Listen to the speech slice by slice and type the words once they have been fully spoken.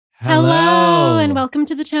Hello, and welcome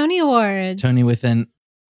to the Tony Awards. Tony with an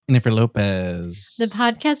Jennifer Lopez. The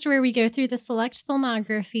podcast where we go through the select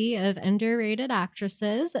filmography of underrated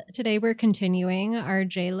actresses. Today we're continuing our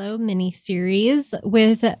J-Lo mini-series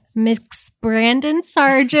with Miss Brandon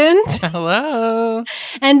Sargent. Hello.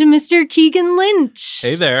 And Mr. Keegan Lynch.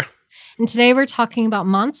 Hey there. And today we're talking about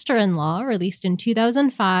Monster-in-Law, released in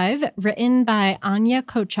 2005, written by Anya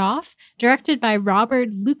Kochoff, directed by Robert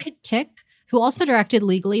Luketic, who also directed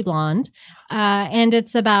Legally Blonde. And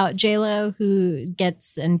it's about J-Lo who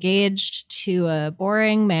gets engaged to a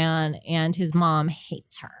boring man and his mom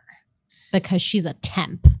hates her because she's a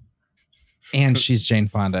temp. And she's Jane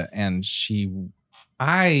Fonda. And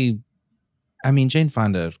I mean, Jane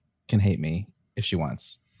Fonda can hate me if she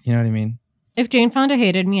wants. You know what I mean? If Jane Fonda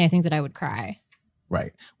hated me, I think that I would cry.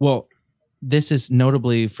 Right. Well, this is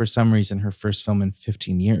notably, for some reason, her first film in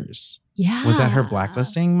 15 years. Yeah. Was that her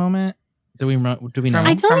blacklisting moment? Do we know?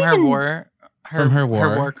 I don't even... From her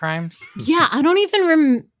war crimes? Yeah, I don't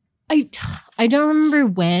even I don't remember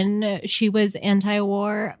when she was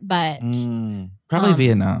anti-war, but... probably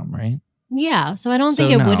Vietnam, right? Yeah, so I don't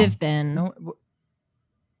think it would have been. No,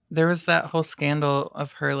 there was that whole scandal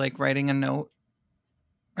of her like writing a note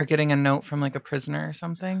or getting a note from like a prisoner or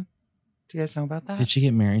something. Do you guys know about that? Did she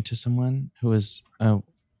get married to someone who was a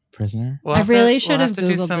prisoner? I really should have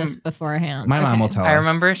Googled this beforehand. My mom will tell us. I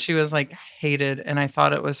remember she was like hated, and I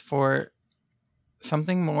thought it was for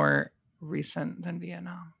something more recent than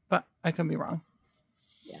Vietnam, but I could be wrong.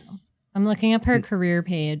 Yeah, I'm looking up her career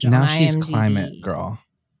page now on she's IMDb. climate girl.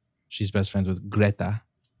 She's best friends with Greta.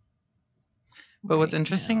 But what's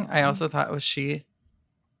interesting, I also thought was she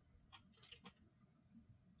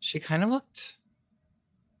kind of looked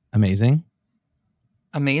amazing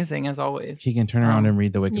as always. He can turn around and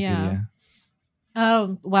read the Wikipedia. Yeah.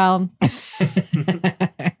 Oh, well.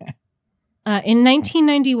 In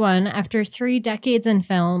 1991, after 3 decades in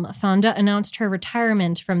film, Fonda announced her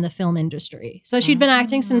retirement from the film industry. So she'd been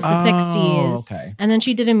acting since the 60s. Okay. And then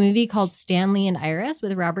she did a movie called Stanley and Iris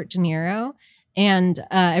with Robert De Niro. And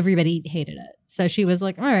everybody hated it. So she was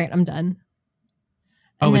like, all right, I'm done.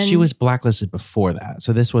 But she was blacklisted before that.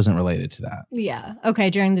 So this wasn't related to that. Yeah. Okay.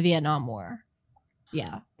 During the Vietnam War.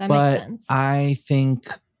 Yeah. That makes sense. I think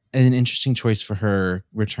an interesting choice for her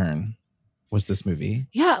return was this movie.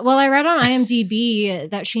 Yeah. Well, I read on IMDb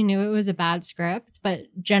that she knew it was a bad script, but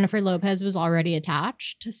Jennifer Lopez was already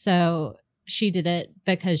attached. So she did it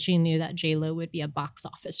because she knew that J-Lo would be a box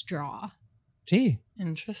office draw.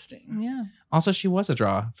 Interesting. Yeah. Also, she was a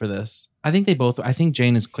draw for this. I think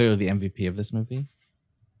Jane is clearly the MVP of this movie.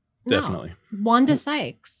 Definitely. No, Wanda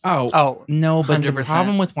Sykes. Oh, no, but 100%. the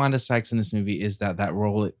problem with Wanda Sykes in this movie is that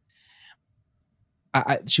role,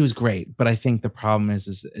 she was great, but I think the problem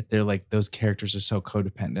is they're like, those characters are so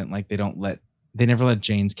codependent. Like they never let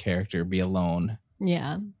Jane's character be alone.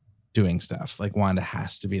 Yeah. Doing stuff. Like Wanda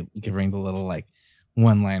has to be giving the little like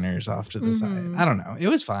one-liners off to the side. I don't know. It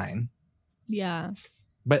was fine. Yeah.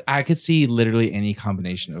 But I could see literally any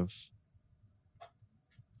combination of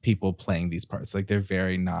people playing these parts. Like they're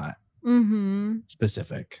very not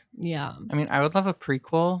specific. Yeah. I mean, I would love a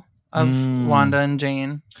prequel of Wanda and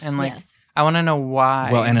Jane. And like, I want to know why.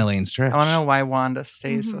 Well, and Elaine Stritch. I want to know why Wanda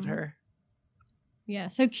stays with her. Yeah.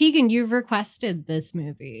 So Keegan, you've requested this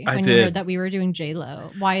movie. I when did. You heard that we were doing J-Lo.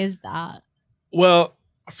 Why is that? Well,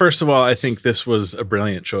 first of all, I think this was a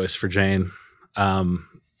brilliant choice for Jane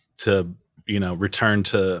to, return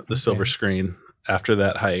to the silver screen after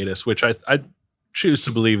that hiatus, which I choose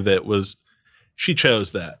to believe that she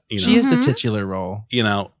chose that. She is the titular role.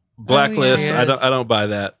 Blacklist. Oh, yeah. I don't buy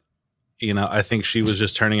that. I think she was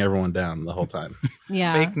just turning everyone down the whole time.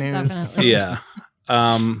 Yeah. Fake news. Definitely. Yeah.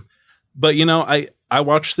 But I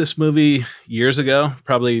watched this movie years ago,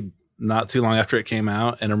 probably not too long after it came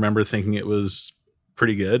out, and I remember thinking it was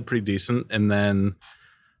pretty good, pretty decent. And then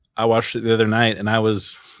I watched it the other night and I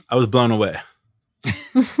was blown away.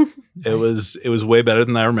 It was way better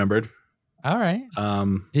than I remembered. All right.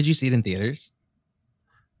 Did you see it in theaters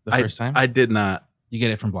the first time? I did not. You get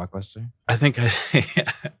it from Blockbuster? I think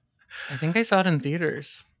I think I saw it in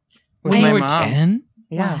theaters with When my you were mom. 10?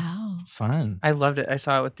 Yeah. Wow. Fun. I loved it. I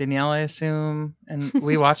saw it with Danielle, I assume, and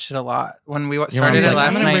we watched it a lot. When we Your started mom's it like, last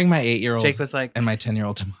I'm going to night, bring my 8-year-old Jake was like, and my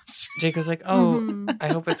 10-year-old to Monster. Jake was like, oh, I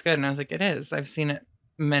hope it's good. And I was like, it is. I've seen it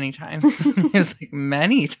many times. He was like,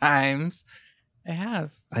 many times. I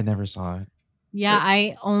have. I never saw it. Yeah,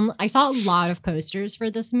 I saw a lot of posters for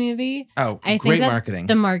this movie. Oh, I great think that marketing.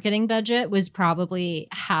 the marketing budget was probably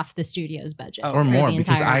half the studio's budget or for more the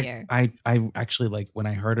because entire year. I actually like when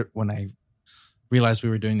I heard it, when I realized we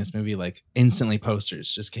were doing this movie, like instantly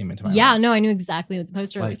posters just came into my Yeah, mind. no, I knew exactly what the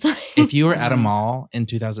poster Like, looked like. If you were at a mall in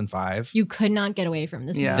 2005, You could not get away from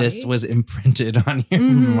this Yeah. movie. this was imprinted on your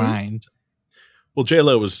Mhm. mind. Well,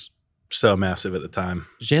 J-Lo was so massive at the time.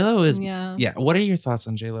 J-Lo is, Yeah. yeah. What are your thoughts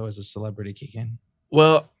on J-Lo as a celebrity, Keegan?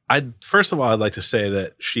 Well, first of all, I'd like to say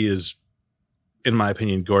that she is, in my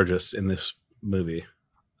opinion, gorgeous in this movie.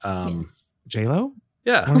 Yes. J-Lo?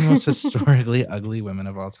 Yeah. One of the most historically ugly women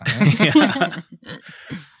of all time. Yeah.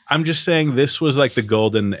 I'm just saying this was like the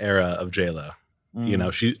golden era of J-Lo. You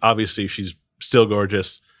know, she's still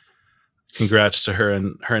gorgeous. Congrats to her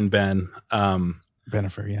and Ben.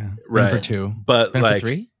 Bennifer, yeah. Right. Bennifer 2. But Bennifer like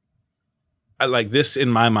 3? I like this in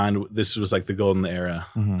my mind, this was like the golden era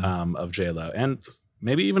Mhm. of J-Lo and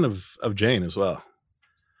maybe even of Jane as well.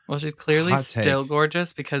 Well, she's clearly Hot still take.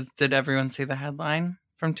 gorgeous because did everyone see the headline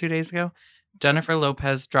from 2 days ago? Jennifer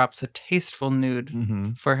Lopez drops a tasteful nude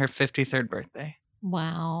Mhm. for her 53rd birthday.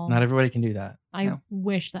 Wow. Not everybody can do that. I No.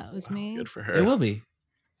 wish that was me. Good for her. It will be.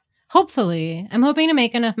 Hopefully. I'm hoping to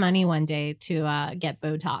make enough money one day to get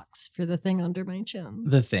Botox for the thing under my chin.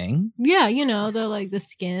 The Thing. Yeah, you know, the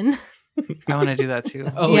skin. I want to do that too.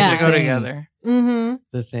 Oh, We yeah. should go Thing. together. Mm-hmm.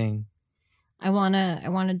 The Thing. I want a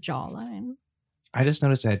jawline. I just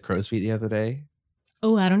noticed I had crow's feet the other day.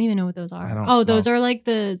 Oh, I don't even know what those are. I don't Oh, those smoke. are like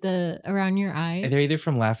the around your eyes. They're either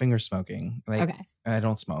from laughing or smoking. Like, Okay. I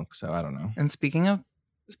don't smoke, so I don't know. And speaking of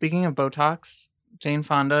Botox, Jane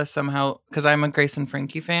Fonda somehow, because I'm a Grace and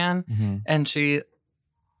Frankie fan, Mhm. and she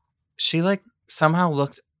like somehow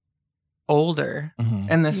looked older Mhm.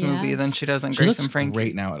 in this Yeah. movie than she does in She Grace looks and Frankie.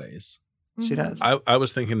 great nowadays. She Mhm. does. I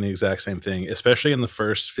was thinking the exact same thing, especially in the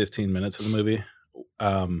first 15 minutes of the movie.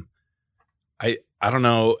 I don't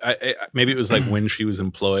know. Maybe it was like when she was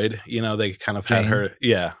employed. You know, they kind of had Jane? her.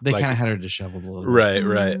 Yeah, They like- kind of had her disheveled a little bit.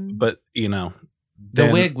 right. Mm. But you know, The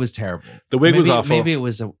then- wig was terrible. The wig was Maybe- awful. Maybe it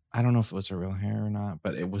was I don't know if it was her real hair or not,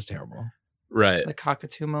 but it was terrible. Right. The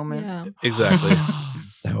cockatoo moment. Yeah. Exactly.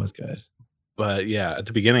 That was good. But yeah, at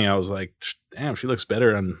the beginning, I was like, "Damn, she looks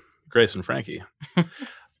better on Grace and Frankie."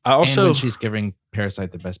 I also, and when she's giving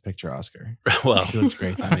Parasite the Best Picture Oscar. well, She looked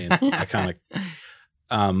great. I mean, iconic.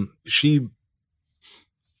 She.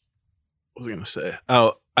 What was I going to say?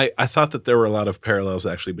 Oh, I thought that there were a lot of parallels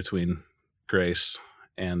actually between Grace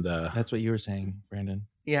and. That's what you were saying, Brandon.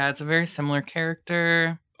 Yeah, it's a very similar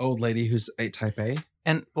character. Old lady who's a type A.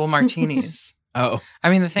 And well, martinis. Oh, I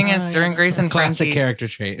mean, the thing is, Oh, yeah, during that's Grace right. and classic Frankie, character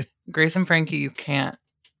trait. Grace and Frankie, you can't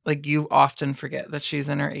like you often forget that she's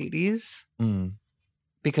in her 80s Mm.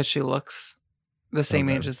 because she looks the same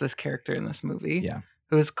good. age as this character in this movie. Yeah.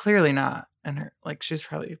 Who is clearly not in her like she's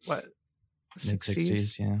probably what Mid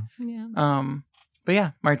 60s, yeah. Yeah. But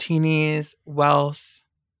yeah, martinis, wealth.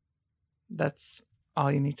 That's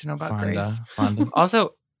all you need to know about Grace. Fonda.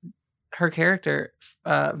 Also, her character,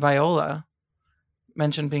 Viola,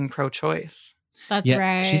 mentioned being pro-choice. That's Yeah,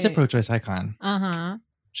 right. she's a pro-choice icon. Uh-huh.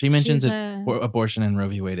 She mentions She's abortion and Roe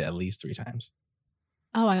v. Wade at least 3 times.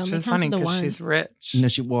 Oh, I only She's funny counted the because ones. she's rich.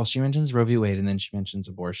 No, she mentions Roe v. Wade and then she mentions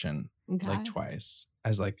abortion Okay. like twice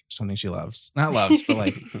as like something she loves. Not loves, but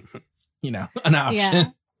like, you know, an option. Yeah.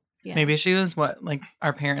 Yeah. Maybe she was what like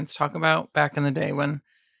our parents talk about back in the day when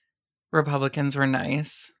Republicans were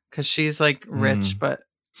nice because she's like rich but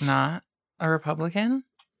not a Republican.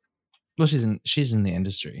 Well, she's in the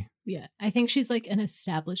industry. Yeah. I think she's like an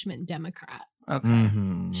establishment Democrat. Okay.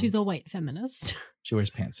 Mhm. She's a white feminist. She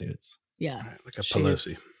wears pantsuits. Yeah. like a She Pelosi.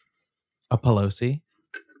 is- A Pelosi.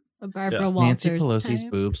 A Barbara Yeah. Walters. Nancy Pelosi's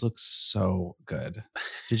type. boobs look so good.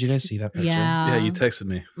 Did you guys see that picture? Yeah. Yeah, you texted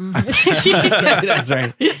me. Mhm. That's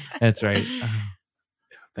right. That's right.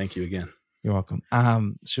 Thank you again. You're welcome.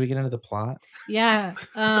 Should we get into the plot? Yeah.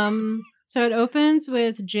 So it opens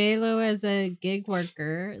with J-Lo as a gig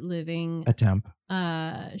worker living. A temp.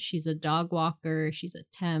 She's a dog walker. She's a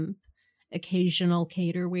temp, occasional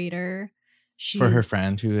cater waiter. She's, For her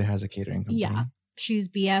friend who has a catering company. Yeah. She's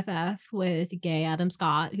BFF with gay Adam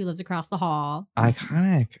Scott, who lives across the hall.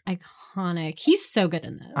 Iconic. Iconic. He's so good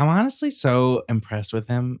in this. I'm honestly so impressed with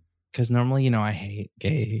him because normally, you know, I hate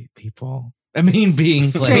gay people. I mean, being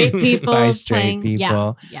straight played people by straight playing,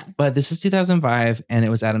 people. Yeah. But this is 2005 and it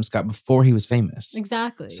was Adam Scott before he was famous.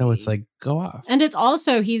 Exactly. So it's like, go off. and it's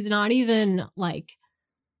also he's not even like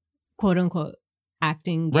quote unquote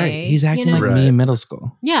acting gay. Right. He's acting you know? like Right. me in middle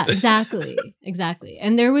school. Yeah, exactly. Exactly.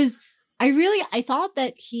 And I thought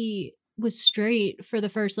that he was straight for the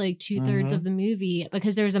first like 2/3 Mhm. of the movie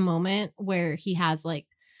because there's a moment where he has like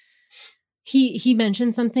he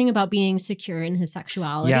mentioned something about being secure in his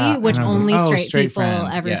sexuality, Yeah, and which I was like, only oh, straight straight people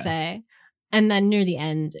friend. ever Yeah. say. And then near the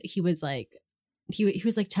end, he was like, he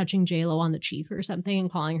was like touching J-Lo on the cheek or something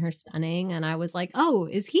and calling her stunning. And I was like, oh,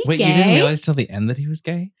 is he Wait, gay? you didn't realize till the end that he was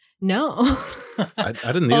gay? No. I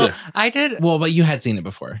didn't either. Well, I did. Well, but you had seen it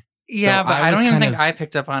before. Yeah, So but I I was don't even kind think of- I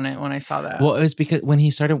picked up on it when I saw that. Well, it was because when he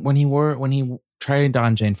tried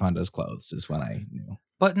on Jane Fonda's clothes is when I knew.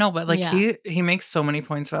 But no, but like Yeah. he makes so many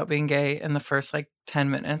points about being gay in the first like 10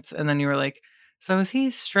 minutes. And then you were like, so is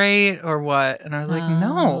he straight or what? And I was like,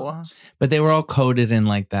 no. But they were all coded in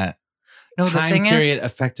like that No, the time thing period is,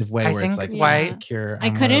 effective way I where it's think like why- insecure.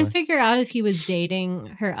 I couldn't figure out if he was dating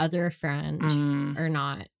her other friend or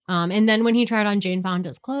not. And then when he tried on Jane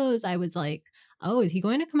Fonda's clothes, I was like, oh, is he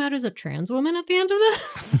going to come out as a trans woman at the end of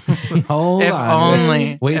this? Hold if on.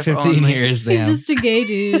 only. Wait if 15 only. years, He's Sam. just a gay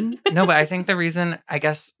dude. No, but I think the reason, I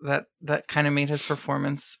guess, that kind of made his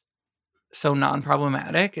performance so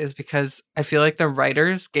non-problematic is because I feel like the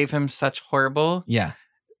writers gave him such horrible, Yeah.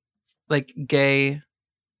 like, gay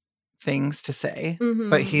things to say, Mhm.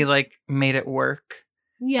 but he, like, made it work.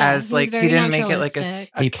 yeah, as, he was like, he very didn't make it, like, naturalistic.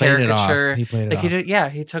 a He played it off. caricature. He played it Like, off. he did, yeah,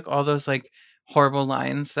 he took all those, like, horrible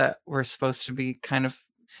lines that were supposed to be kind of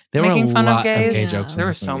There were a making fun of lot of gays. gay Yeah. jokes. in There were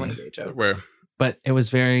this so movie. many gay jokes. Where But it was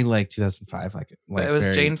very like 2005. Like But it was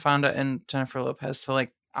very- Jane Fonda and Jennifer Lopez. So,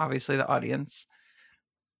 like, obviously the audience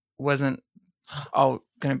wasn't all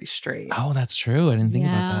going to be straight. Oh, that's true. I didn't think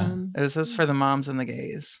about that. It was just for the moms and the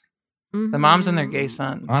gays. The moms and their gay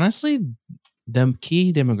sons. Honestly, the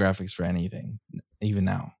key demographics for anything, even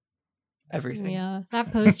now. Everything. Yeah,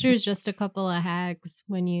 that poster is just a couple of hags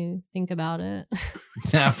when you think about it.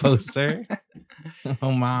 That poster.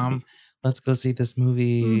 Oh, mom, let's go see this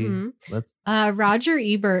movie. Mhm. Let's. Roger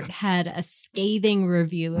Ebert had a scathing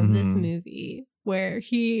review of this Mhm. movie where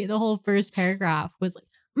the whole first paragraph was like,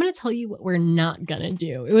 I'm going to tell you what we're not going to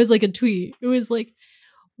do. It was like a tweet. It was like,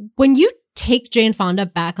 when you take Jane Fonda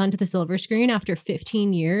back onto the silver screen after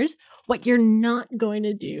 15 years, what you're not going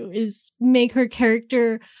to do is make her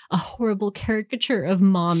character a horrible caricature of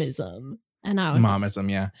momism. And I was Momism,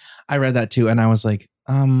 yeah. I read that too, and I was like,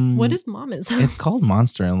 like, what is momism? It's called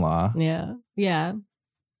Monster-in-Law. yeah. Yeah.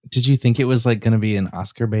 Did you think it was like going to be an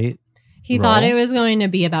Oscar bait? He thought Role? it was going to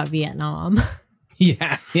be about Vietnam.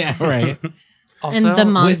 Yeah, yeah, right. Also, And the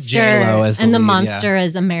monster J-Lo as the and the lead, yeah. monster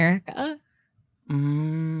is America,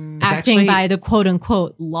 mm, It's acting actually- by the quote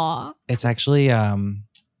unquote law. It's actually an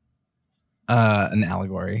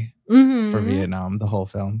allegory Mhm. for Vietnam, the whole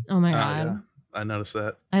film. Oh my Oh, god, yeah. I noticed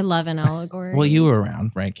that. I love an allegory. Well, you were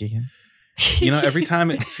around, right, Keegan? You know, every time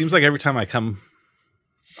it seems like every time I come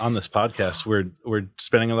on this podcast, we're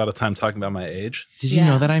spending a lot of time talking about my age. Did you Yeah.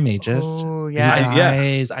 know that I'm ageist? Oh, You yeah.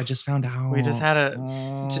 guys, I just found out. We just had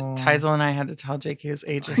Oh. Teisel and I had to tell Jake he was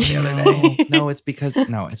ageist the other day. No, it's because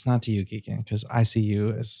it's not to you, Keegan, because I see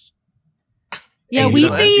you as yeah, we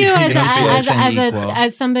Ageless. see you as Ageless and as equal.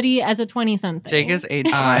 as somebody as a 20 something. Jake is age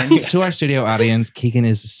uh, blind. to our studio audience. Keegan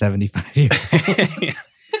is 75 years old.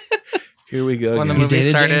 Here we go. When the again. He movie dated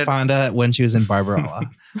Jane started- Fonda when she was in Barbarella.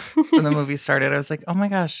 When the movie started, I was like, oh my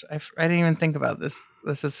gosh, I didn't even think about this.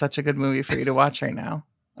 This is such a good movie for you to watch right now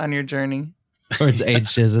on your journey. Towards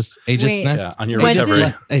ageisness. Yeah, on your What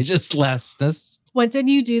recovery. Agelessness. What did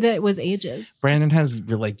you do that was ages? Brandon has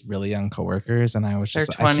really young coworkers, and I was They're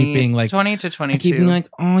just 20, I keep being like 20 to I 22. keep being like,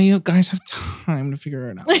 oh, you guys have time to figure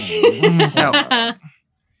it out. No.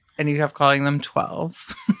 And you have calling them 12.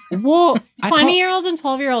 Well, 20-year-olds and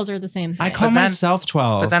 12-year-olds are the same thing. I call But then- myself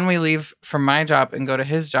 12. But then we leave from my job and go to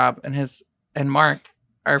his job, and Mark,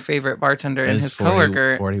 our favorite bartender, and Is his 40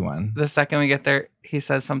 coworker. 41. The second we get there, he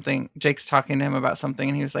says something. Jake's talking to him about something,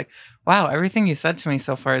 and he was like, "Wow, everything you said to me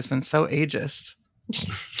so far has been so ageist."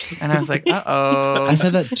 And I was like, "Uh oh." I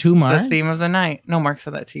said that to The Mark. theme of the night. No, Mark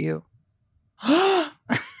said that to you. Oh,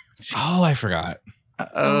 I forgot. Uh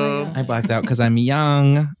Oh oh. my God. I blacked out because I'm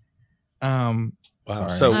young. Wow. Sorry.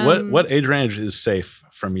 So Um, what age range is safe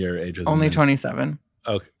from your ages? Only 27.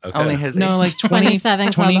 Okay. Okay. Only his No, age. like 20,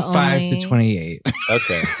 27 club 25 to only. 28.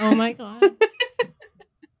 Okay. Oh my god.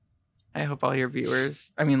 I hope all your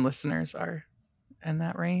listeners are in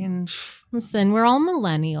that range. Listen, we're all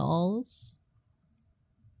millennials.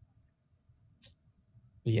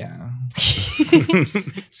 Yeah.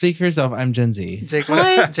 Speak for yourself. I'm Gen Z. Jake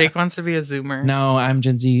What? wants to be a Zoomer. No, I'm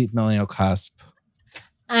Gen Z millennial cusp.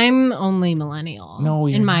 I'm only millennial. No,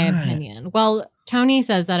 you're in my not. opinion. Well, Tony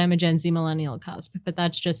says that I'm a Gen Z millennial cusp, but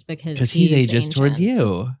that's just because Because he's ageist towards ancient.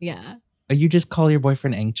 you. Yeah. You just call your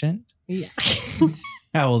boyfriend ancient? Yeah.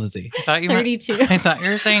 How old is he? I thought you meant- 32. I thought you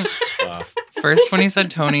were saying Wow. first when you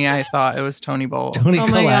said Tony, I thought it was Tony Bowl. Tony Oh my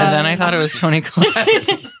Collette. God. And then I thought it was Tony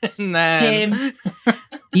Collette. And then Same.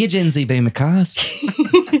 You Gen Z baby cusp.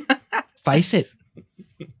 Face it.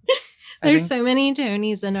 There's so many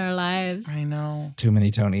Tonys in our lives. I know. Too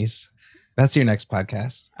many Tonys. That's your next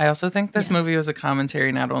podcast. I also think this movie was a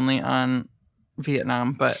commentary not only on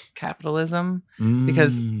Vietnam, but capitalism.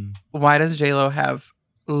 Because why does J-Lo have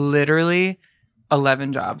literally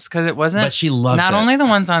 11 jobs? Because it wasn't. But she loves not it. only the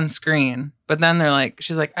ones on screen, but then they're like,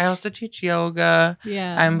 she's like, I also teach yoga.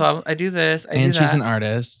 Yeah. I do this. I do and that. she's an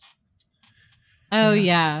artist. Oh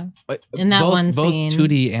yeah. But In that both, one both scene.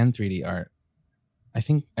 2D and 3D art. I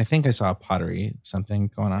think I saw pottery something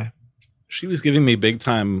going on. She was giving me big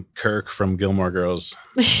time Kirk from Gilmore Girls.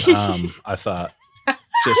 I thought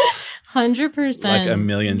just 100%. like a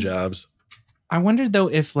million jobs. I wondered though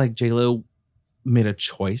if like J-Lo made a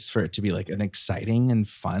choice for it to be like an exciting and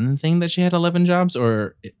fun thing that she had 11 jobs,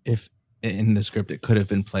 or if in the script it could have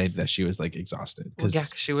been played that she was like exhausted. Well, yeah,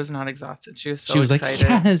 'cause she was not exhausted. She was so she was excited.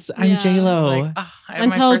 like, yes, I'm Yeah. J-Lo. Like, "Oh, I have my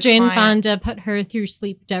Until first Jane client." Fonda put her through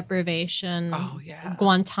sleep deprivation. Oh yeah.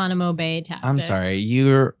 Guantanamo Bay tactics. I'm sorry,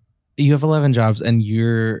 you have 11 jobs and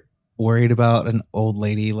you're worried about an old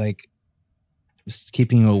lady like just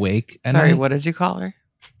keeping you awake. at Sorry, night? what did you call her?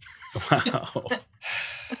 Wow.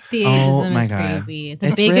 The Oh ageism my is God. crazy. The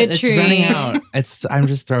It's bigotry. running out. I'm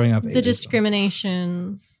just throwing up. The ageism.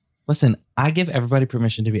 discrimination. Listen, I give everybody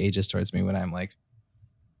permission to be ageist towards me when I'm like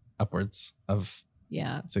upwards of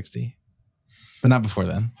Yeah. 60, but not before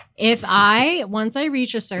then. Once I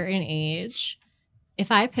reach a certain age, if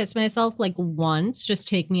I piss myself like once, just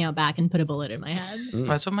take me out back and put a bullet in my head.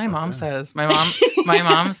 That's what my mom Okay. says. My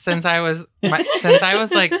mom, since I was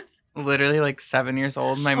like literally like 7 years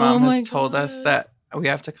old, my mom my has told us God. that we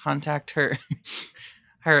have to contact her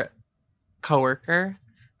coworker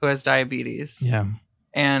who has diabetes, Yeah.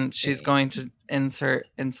 and she's going to insert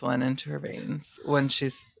insulin into her veins when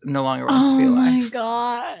she's no longer wants to be Oh my alive,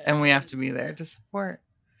 god. and we have to be there to support.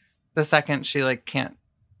 The second she like can't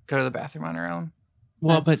go to the bathroom on her own.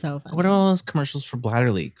 Well, That's but so funny. what are all those commercials for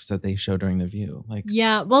bladder leaks that they show during The View? Like,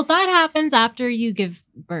 Yeah, well, that happens after you give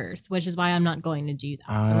birth, which is why I'm not going to do that.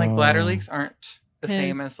 And like bladder oh, leaks aren't the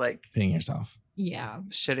same 'Cause- as like peeing yourself. Yeah.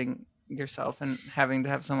 shitting yourself and having to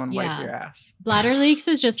have someone wipe Yeah. your ass. Bladder leaks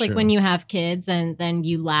is just like True. when you have kids and then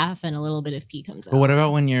you laugh and a little bit of pee comes out. But what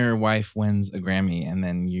about when your wife wins a Grammy and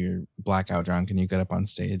then you're blackout drunk and you get up on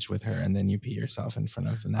stage with her and then you pee yourself in front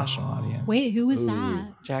of the national Oh. audience? Wait, who was Ooh.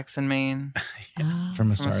 that? Jackson, Maine. Oh.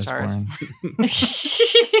 From A From Star A Is Star Is Born.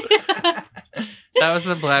 That was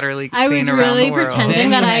the bladder leak I scene was around really the world. pretending Then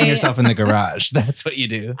that you hang I- yourself in the garage. That's what you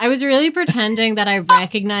do. I was really pretending that I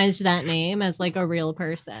recognized that name as like a real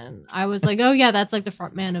person. I was like, oh yeah, that's like the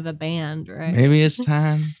front man of a band, right? Maybe it's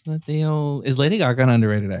time that the old... Is Lady Gaga an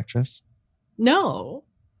underrated actress? No,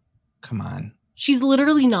 Come on. she's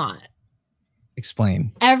literally not.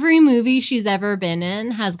 Explain. Every movie she's ever been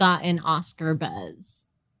in has got an Oscar buzz.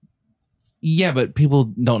 Yeah, but people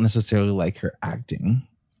don't necessarily like her acting.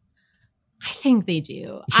 I think they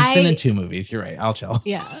do. She's been in 2 movies. You're right. I'll chill.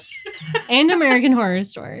 Yeah. And American Horror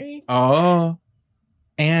Story. Oh.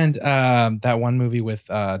 And that one movie with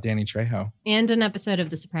Danny Trejo. And an episode of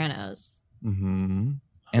The Sopranos. Mm-hmm.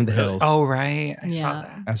 And The Really? Hills Oh, right. I Yeah. saw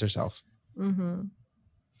that. as herself. Mm-hmm.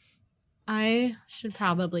 I should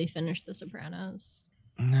probably finish The Sopranos.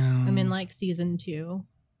 No. I'm in like season 2.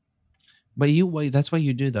 But that's what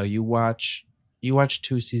you do though. You watch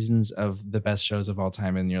 2 seasons of the best shows of all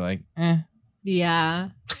time and you're like, eh. Yeah.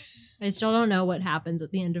 I still don't know what happens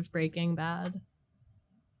at the end of Breaking Bad. Do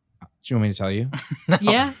you want me to tell you? No,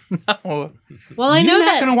 Yeah. No. Well, I You're know not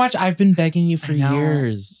that. gonna watch. I've been begging you for I know.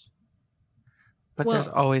 years. But Well- there's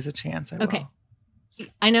always a chance I will. Okay.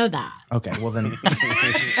 I know that. Okay, well then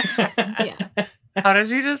Yeah. How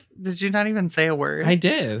did you not even say a word? I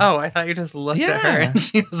did. Oh, I thought you just looked at her Yeah. and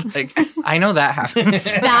she was like, I know that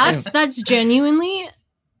happens. That's genuinely.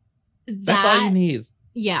 That's all you need.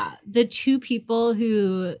 Yeah. The 2 people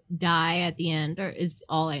who die at the end is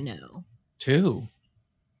all I know. 2.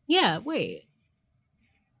 Yeah. Wait.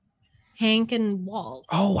 Hank and Walt.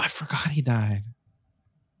 Oh, I forgot he died.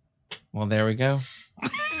 Well, there we go.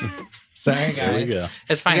 Sorry, guys. There we go.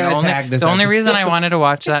 It's fine. We gotta tag this The only reason I episode. wanted to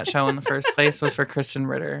watch that show in the first place was for Kristen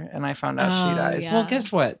Ritter, and I found out she Oh, dies. yeah. Well,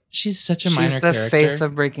 guess what? She's such a minor She's the character. face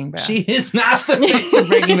of Breaking Bad. She is not the face of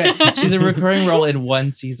Breaking Bad. She's a recurring role in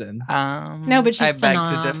 1 season. No, but she's I beg to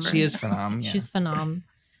phenom. differ. She is phenomenal. Yeah. She's phenom.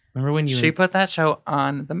 Remember when you? She put that show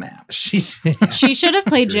on the map. She's. She should have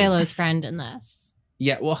played Agreed. JLo's friend in this.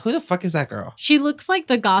 Yeah. Well, who the fuck is that girl? She looks like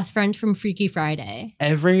the goth friend from Freaky Friday.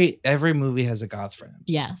 Every movie has a goth friend.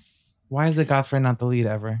 Yes. Why is the goth friend not the lead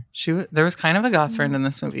ever? There was kind of a goth friend in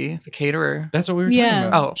this movie, the caterer. That's what we were Yeah. talking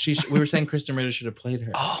about. Oh. We were saying Kristen Ritter should have played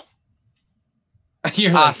her. Oh,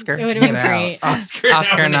 You're like, Oscar. It would have been "Get out." great. Oscar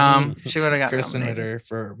Oscar nom. She would have got Kristen nominated. Ritter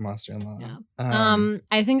for Kristen nominated. Ritter for Monster in Law. Yeah.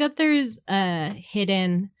 I think that there's a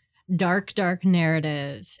hidden dark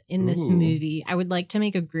narrative in this Ooh. movie. I would like to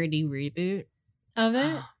make a gritty reboot of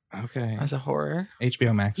it. Okay. As a horror.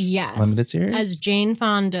 HBO Max Yes. limited series. As Jane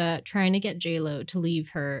Fonda trying to get J-Lo to leave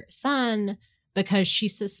her son because she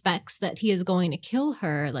suspects that he is going to kill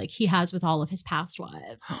her like he has with all of his past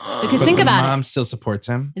wives. Because But think the about it. mom still supports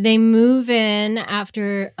him. They move in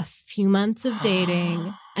after a few months of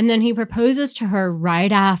dating, and then he proposes to her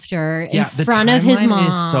right after in front of his mom. The timeline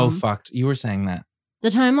is so fucked. You were saying that. The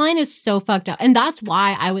timeline is so fucked up. And that's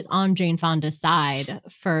why I was on Jane Fonda's side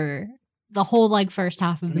for the whole like first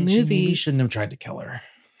half of the She movie. maybe shouldn't have tried to kill her.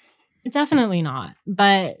 Definitely not.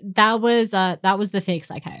 But that was the fake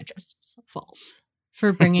psychiatrist's fault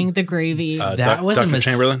for bringing the gravy. That was Dr. a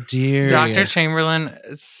Chamberlain? mysterious. Dr. Chamberlain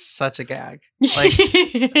is such a gag.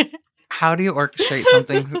 Like, how do you orchestrate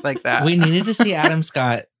something like that? We needed to see Adam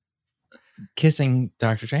Scott kissing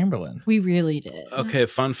Dr. Chamberlain. We really did. Okay,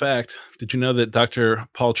 fun fact. Did you know that Dr.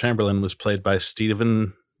 Paul Chamberlain was played by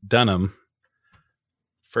Stephen Dunham,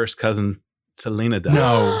 first cousin to Lena Dunham?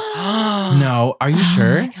 No. No. Are you Oh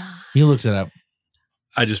sure? my God. You looked it up.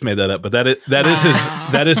 I just made that up, but that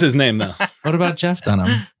is his name though. What about Jeff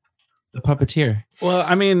Dunham, the puppeteer? Well,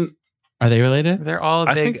 I mean, Are they related? They're all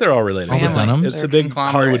I big. think they're all related. All the family. Dunhams? It's They're a big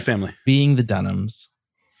conglomerate. Hollywood family. Being the Dunhams.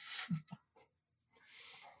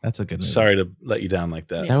 That's a good movie. Sorry to let you down like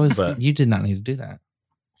that. That was, but, you did not need to do that.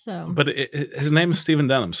 So but his name is Stephen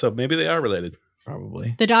Dunham, so maybe they are related.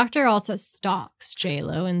 Probably. the doctor also stalks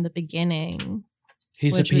J-Lo in the beginning.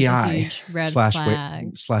 He's a which was PI huge red slash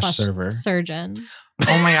flag, slash server. surgeon.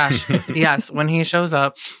 Oh my gosh. Yes. When he shows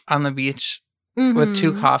up on the beach with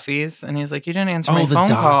two Mhm. coffees and he's like, you didn't answer Oh, my the phone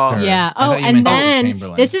doctor. call. Yeah. I Oh, thought you and meant Dr. then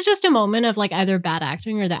Chamberlain. this is just a moment of like either bad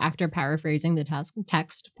acting or the actor paraphrasing the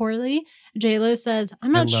text poorly. J-Lo says, I'm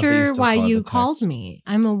I not love that you sure still why call it you the called text. me.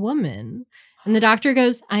 I'm a woman. And the doctor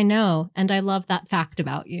goes, I know. And I love that fact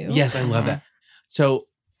about you. Yes, I love that. So,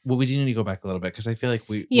 well, we do need to go back a little bit because I feel like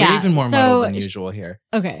we're Yeah, even more so- metal than usual here.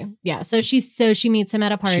 Okay. Yeah. So she meets him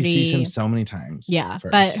at a party. She sees him so many times. Yeah.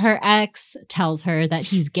 first. But her ex tells her that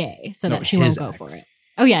he's gay so No, that she won't his go ex. for it.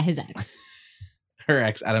 Oh, yeah. His ex. her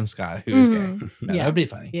ex, Adam Scott, who is Mhm. gay. No, Yeah. That would be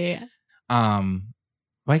funny. Yeah.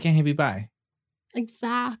 Why can't he be bi?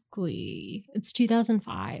 Exactly. It's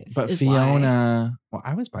 2005. But is why. Fiona, well,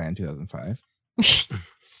 I was bi in 2005.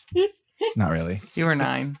 Not really. You were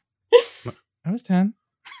 9. I was 10.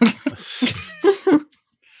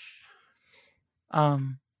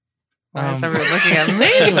 Why is everyone looking at me?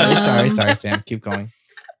 Anyway, Um, sorry, Sam. Keep going.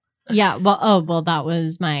 Yeah, well, that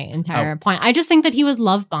was my entire point. I just think that he was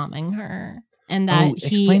love bombing her, and that Oh,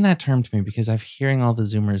 explain that term to me because I'm hearing all the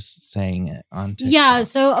Zoomers saying it on TikTok. Yeah,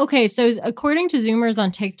 so according to Zoomers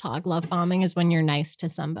on TikTok, love bombing is when you're nice to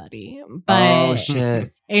somebody, but Oh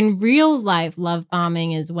shit! in real life, love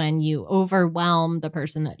bombing is when you overwhelm the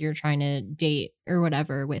person that you're trying to date or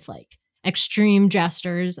whatever with like extreme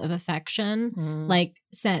gestures of affection, Mm. like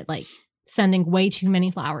sending way too many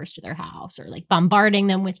flowers to their house or like bombarding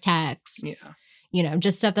them with texts. Yeah. You know,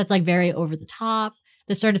 just stuff that's like very over the top.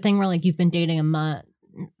 The sort of thing where like you've been dating a month,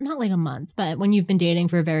 not like a month, but when you've been dating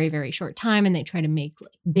for a very, very short time and they try to make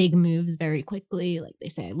like big moves very quickly, like they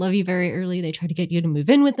say, I love you very early. They try to get you to move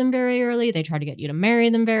in with them very early. They try to get you to marry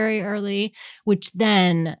them very early, which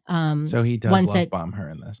then, So he does once love it- bomb her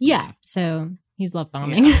in this. yeah. movie. So he's love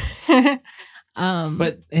bombing.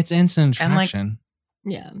 But it's instant And, like, attraction.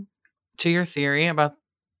 yeah. To your theory about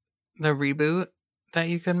the reboot that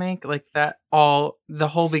you could make, like that the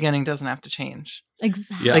whole beginning doesn't have to change.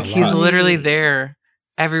 Exactly. Yeah, Like a he's lot. literally there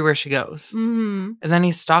everywhere she goes. Mhm. And then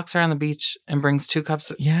he stalks her on the beach and brings 2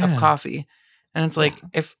 cups Yeah. of coffee. And it's like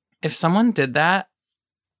Yeah. if someone did that,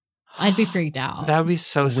 I'd be freaked out. that would be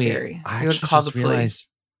so Wait, scary. I You would actually call just the police. realized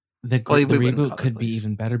the Well, we the wouldn't call reboot the could be police.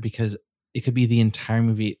 even better because it could be the entire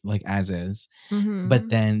movie like as is. Mhm. But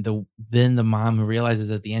then the mom realizes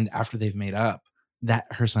at the end after they've made up that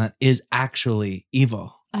her son is actually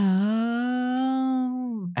evil.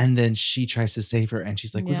 Oh. And then she tries to save her and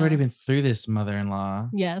she's like, we've Yeah. already been through this,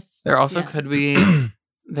 mother-in-law. Yes. There also Yeah. could be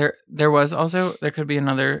there could be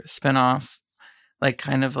another spin-off, like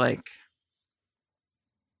kind of like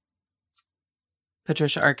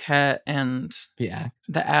Patricia Arquette and Yeah.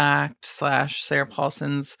 the act / Sarah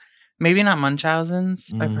Paulson's, maybe not Munchausen's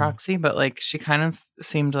by Mm. proxy, but like she kind of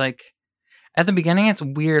seemed like at the beginning it's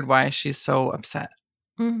weird why she's so upset.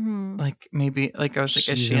 Mhm. Like maybe like I was like,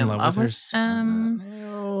 is She's she in love with son. him?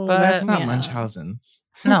 No, But- that's not Yeah. Munchausen's.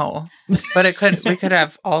 No. But we could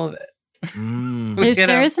have all of it.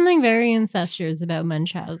 There is something very incestuous about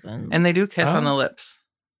Munchausen. And they do kiss on the lips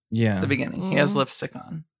Yeah. at the beginning. He has lipstick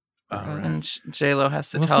on. Right. And J-Lo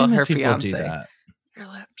has to Well, tell famous her people do fiance, that. your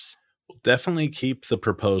lips. Definitely keep the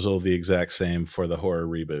proposal the exact same for the horror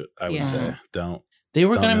reboot. I would say don't. They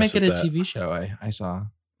were Don't going to mess make it a with that. TV show. I saw.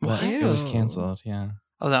 What? But it was Ew. canceled. Yeah.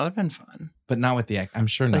 Oh, that would have been fun. But not with the. I'm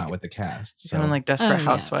sure Like, not with the cast. So. Kind of like Desperate Oh, yeah.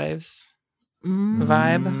 Housewives. Mm.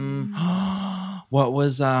 vibe. What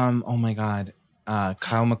was oh my god,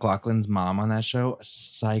 Kyle MacLachlan's mom on that show?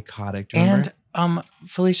 Psychotic. Do you remember? And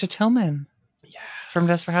Felicia Tillman Yes. from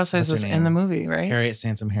Desperate Housewives What's was her in the name? movie, right? Harriet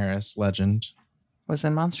Sansom Harris, legend. Was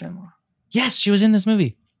in Monster-in-Law. Yes, she was in this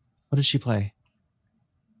movie. What did she play?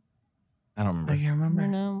 I don't remember. I can't I remember.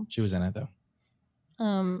 don't know. She was in it though.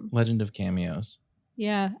 Um, Legend of cameos.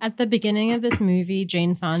 yeah, at the beginning of this movie,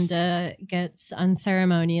 Jane Fonda gets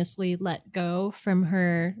unceremoniously let go from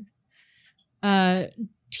her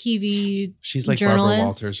TV She's like Barbara journalist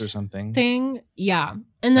Walters or something. thing. Yeah.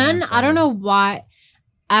 And then I don't know why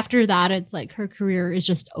after that it's like her career is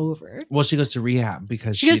just over. Well, she goes to rehab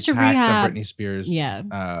because She she goes to attacks rehab. a Britney Spears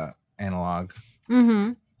analog. Mm-hmm.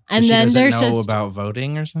 And And she then doesn't there's know just about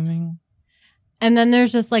voting or something. and then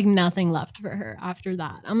there's just like nothing left for her after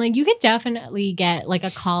that. I'm like, you could definitely get like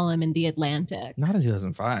a column in the Atlantic. Not in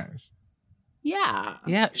 2005. Yeah.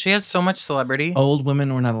 Yeah, she has so much celebrity. Old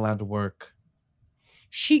women were not allowed to work.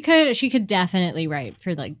 She could definitely write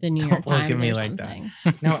for like the New York Don't look Times at me or like that.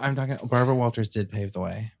 something. No, I'm talking. Barbara Walters did pave the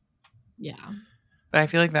way. Yeah. But I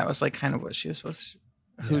feel like that was like kind of what she was supposed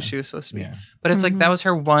to, who Yeah. she was supposed to be. Yeah. But it's like Mhm. that was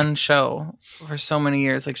her one show for so many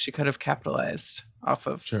years. Like she could have capitalized off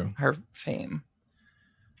of True. her fame.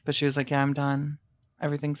 But she was like, yeah, I'm done.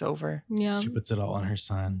 Everything's over. Yeah. She puts it all on her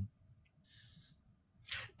son.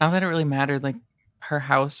 Not that it really mattered. Like her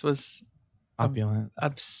house was Opulent.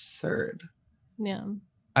 absurd. Yeah.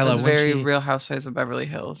 I It was love when very she, Real Housewives of Beverly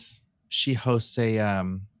Hills. she hosts a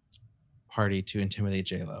party to intimidate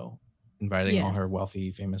J-Lo, inviting all her Yes. wealthy,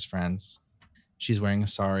 famous friends. She's wearing a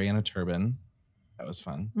sari and a turban. That was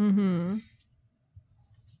fun. Mm-hmm.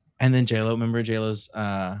 And then J-Lo, remember J-Lo's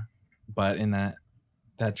butt in that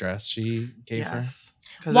dress she gave her? Yes.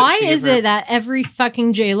 'Cause Why she is gave her- it that every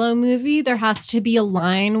fucking JLo movie there has to be a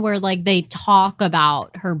line where like they talk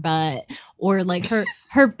about her butt or like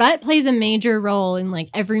her butt plays a major role in like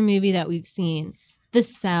every movie that we've seen. The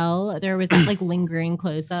Cell, there was that like lingering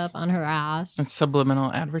close up on her ass. It's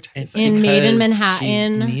subliminal advertising. In Made in because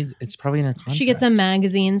Manhattan. it's probably in her contract. She gets a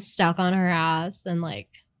magazine stuck on her ass and like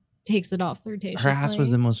takes it off flirtatiously. Her ass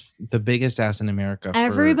was the biggest ass in America.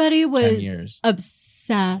 Everybody for 10 was years.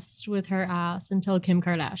 obsessed with her ass until Kim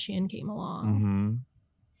Kardashian came along.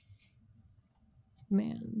 Mhm.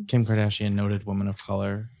 Man. Kim Kardashian, noted woman of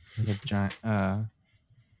color, with a giant,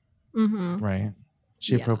 Mm-hmm. right?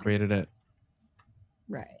 She Yeah. appropriated it.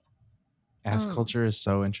 Right. Ass Oh. culture is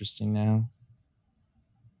so interesting now.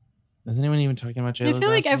 Is anyone even talking about I J-Lo's feel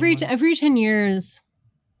like ass every anymore? every 10 years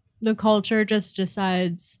the culture just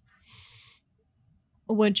decides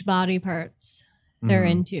which body parts they're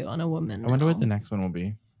Mhm. into on a woman. I wonder what now. the next one will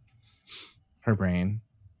be. Her brain,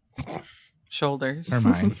 Shoulders, her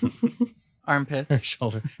mind, her armpits.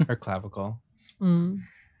 shoulder, her clavicle. Mm,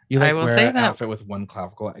 You I like will wear say an that- outfit with one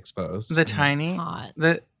clavicle exposed. The tiny, hot.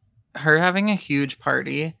 her having a huge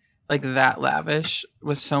party like that lavish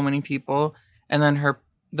with so many people, and then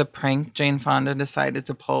the prank Jane Fonda decided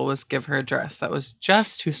to pull was give her a dress that was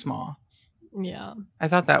just too small. Yeah. I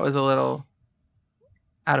thought that was a little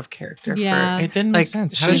out of character. Yeah. It didn't like make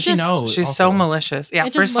sense. How she's did she just- know? She's also? so malicious. Yeah,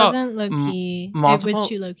 it first just of all, wasn't low key. It multiple- was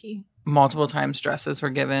too low key. multiple times dresses were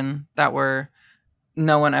given that were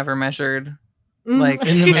no one ever measured. Mm. Like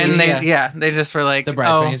In the movie, and they yeah. they just were like the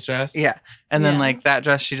bridesmaid's dress. Yeah. And then Yeah. like that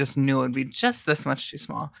dress, she just knew it would be just this much too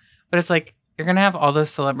small. But it's like, you're going to have all those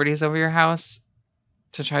celebrities over your house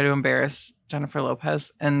to try to embarrass Jennifer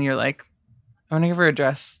Lopez. And you're like, I'm going to give her a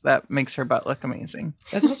dress that makes her butt look amazing.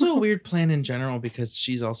 That's also a weird plan in general because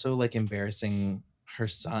she's also like embarrassing her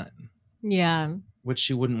son, Yeah. which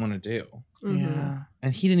she wouldn't want to do. Mhm. Yeah.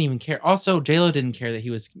 And he didn't even care. Also, J-Lo didn't care that he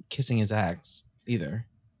was kissing his ex either.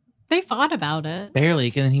 They fought about it. Barely.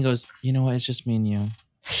 And then he goes, you know what? It's just me and you.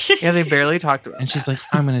 Yeah, they barely talked about And she's that. like,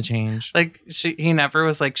 I'm going to change. Like, he never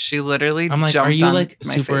was like, she literally I'm like, jumped are you on like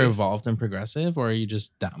my super face. evolved and progressive or are you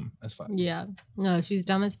just dumb as fuck? Yeah. No, she's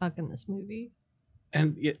dumb as fuck in this movie.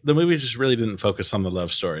 And the movie just really didn't focus on the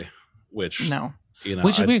love story, which No. you know,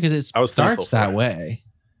 Which is weird because it I was thankful starts for that it. way.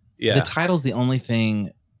 Yeah, The title's the only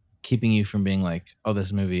thing keeping you from being like, oh,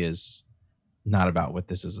 this movie is not about what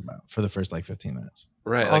this is about for the first like 15 minutes.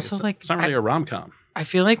 right. Also, it's, like, it's not really a rom com. I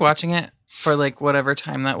feel like watching it for like whatever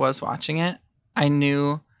time that was watching it, I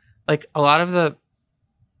knew like a lot of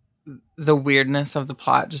the weirdness of the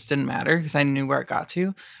plot just didn't matter because I knew where it got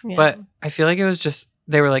to. Yeah. But I feel like it was just,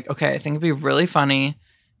 they were like, okay, I think it'd be really funny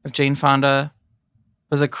if Jane Fonda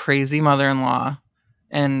was a crazy mother-in-law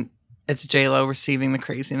and it's J-Lo receiving the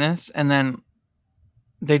craziness. And then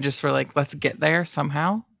they just were like, let's get there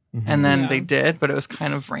somehow. And then they did, but it was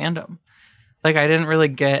kind of random. Like, I didn't really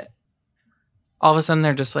get, all of a sudden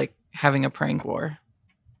they're just like having a prank war.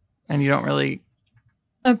 And you don't really.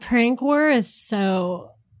 A prank war is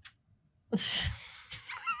so.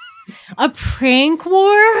 A prank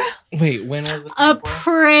war? Wait, when was A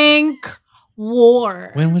prank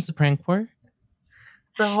war. When was the prank war?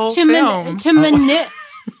 The whole To film.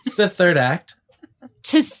 The third act.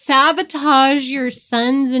 To sabotage your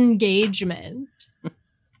son's engagement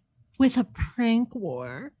with a prank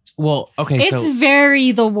war. Well, okay, It's so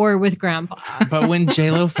very the war with grandpa. but when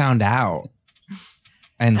J-Lo found out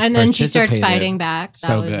and then she starts participated, fighting back. That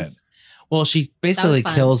so was, good. Well, she basically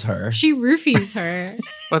fun. kills her. She roofies her.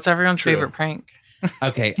 What's everyone's True. favorite prank?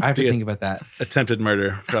 Okay, I have to Yeah. think about that. Attempted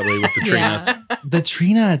murder, probably with the tree Yeah. nuts. The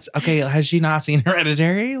tree nuts. Okay, has she not seen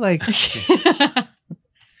Hereditary? Like,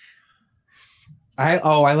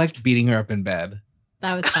 I liked beating her up in bed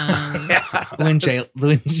That was fun. when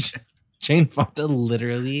Jane Fonda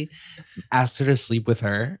literally asked her to sleep with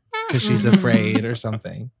her because she's afraid or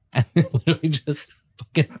something, and then literally just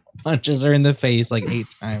fucking punches her in the face like 8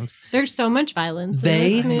 times. There's so much violence They-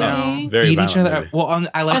 in this movie. No. Very Beat violent each other movie. up. Well,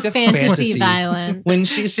 I like A the fantasy fantasies. violence. When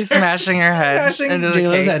she's She's smashing her head into the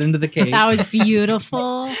J-Lo's cake. head into the cake. That was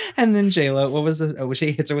beautiful. And then J-Lo, what was this? Oh,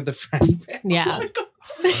 she hits her with the frying pan. Yeah.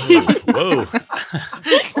 Whoa.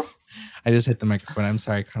 I just hit the microphone. I'm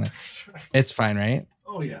sorry, Connor. It's fine, right?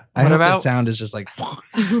 Oh, yeah. I What hope the about- sound is just like.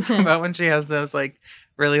 About when she has those like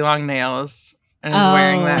really long nails and is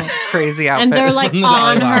wearing that crazy outfit. And they're like From the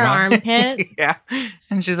on Dalai her Lama. armpit. yeah.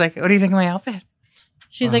 And she's like, what do you think of my outfit?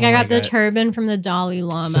 She's Oh like, I my got the God. turban from the Dalai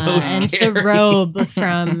Lama So and the scary. robe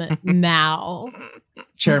from Mao.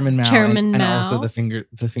 Chairman Mao. Chairman and Mao. also the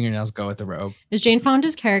fingernails go with the robe. Is Jane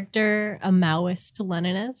Fonda's character a Maoist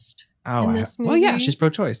Leninist? Oh, In this well, yeah, movie? she's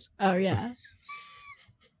pro-choice. Oh, yeah.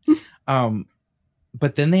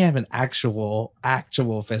 But then they have an actual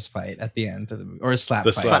fist fight at the end of the movie, or a slap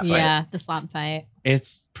The fight. slap fight. Yeah, the slap fight.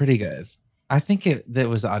 It's pretty good. I think that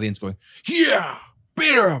was the audience going, "Yeah,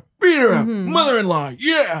 beat her up, Mhm. mother-in-law,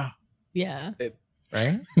 yeah." Yeah.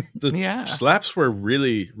 Right? The Yeah. slaps were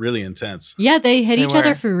really, really intense. Yeah, they hit They each other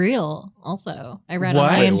were. for real, also. I read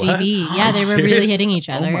What? on Wait, IMDb. what? Yeah, they were really Serious? hitting each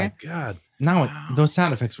other. Oh my God. No, Wow. those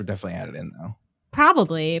sound effects were definitely added in though.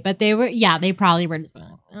 Probably, but they were, yeah, they probably were just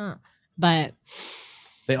going, but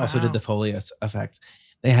They also Wow. did the Foley effects.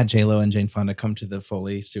 They had J-Lo and Jane Fonda come to the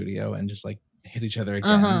Foley studio and just like hit each other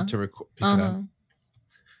again Uh-huh. to pick it up.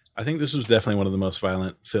 I think this was definitely one of the most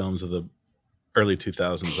violent films of the early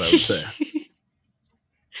 2000s, I would say.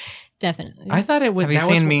 Definitely. I thought it would. Have you that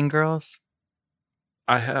was seen Mean Girls?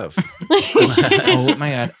 I have. Oh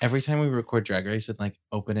my god! Every time we record Drag Race and like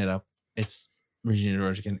open it up, it's Regina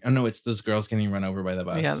George getting. Oh no, it's those girls getting run over by the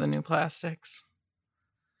bus. Yeah, the new plastics.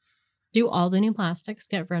 Do all the new plastics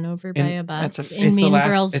get run over by a bus it's in Mean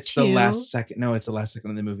Girls It's 2? the last second. No, it's the last second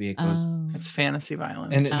of the movie. It goes, Oh. It's fantasy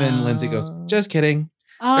violence. and then Lindsay goes, Oh. "Just kidding."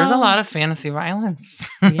 There's a Oh, lot of fantasy violence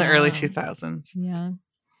in the early Yeah. 2000s. Yeah.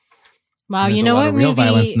 Wow, There's you a know lot what of real movie?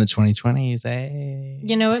 violence in the 2020s. Eh?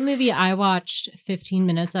 You know what movie I watched 15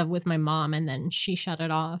 minutes of with my mom and then she shut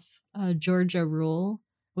it off? Georgia Rule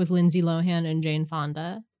with Lindsay Lohan and Jane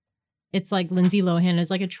Fonda. It's like Lindsay Lohan is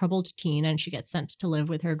like a troubled teen and she gets sent to live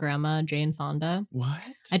with her grandma, Jane Fonda. What?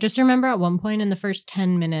 I just remember at one point in the first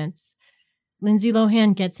 10 minutes, Lindsay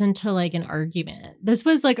Lohan gets into like an argument. This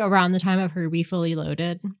was like around the time of her We Fully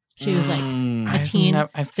Loaded. She was like Mm. a teen. I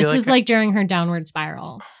feel This like was like during her downward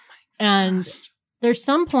spiral. And there's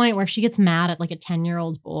some point where she gets mad at like a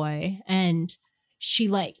 10-year-old boy and she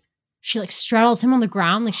straddles him on the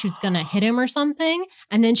ground like she was gonna hit him or something.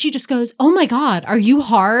 And then she just goes, "Oh my God, are you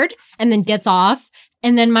hard?" And then gets off.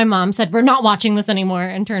 And then my mom said, "We're not watching this anymore,"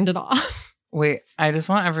 and turned it off. Wait, I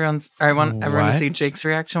want everyone to see What? Jake's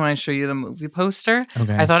reaction when I show you the movie poster.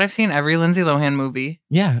 Okay. I thought I've seen every Lindsay Lohan movie,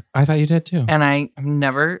 yeah, I thought you did too. and I have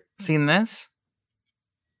never seen this.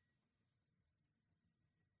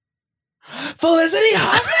 Felicity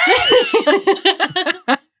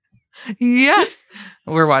Huffman. Yeah,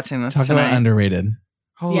 we're watching this Talk tonight. about underrated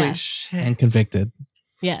Holy Yes. shit! and convicted.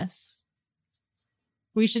 Yes.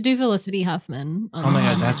 We should do Felicity Huffman. on Oh my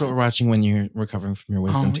the god, that's what we're podcast. watching when you're recovering from your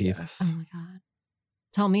wisdom Oh, teeth. yes. Oh my God.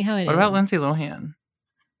 Tell me how it is. What about Lindsay Lohan?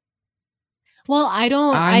 Well, I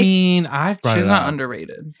don't. I mean, I've brought She's it not up.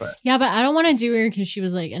 underrated, but Yeah, but I don't want to do her because she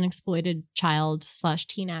was like an exploited child /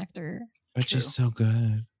 teen actor. But True. she's so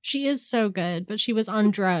good. She is so good, but she was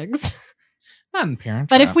on drugs. Not in Parent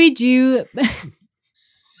But Trap. if we do,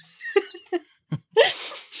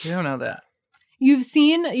 you don't know that. you've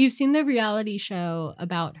seen the reality show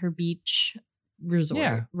about her beach resort,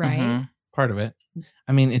 Yeah. right? Mhm. part of it,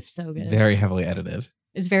 I mean, it's So good. very heavily edited.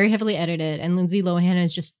 It's very heavily edited, and Lindsay Lohan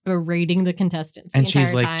is just berating the contestants, And the she's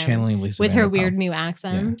entire like time channeling Lisa with her Vanderpump. weird new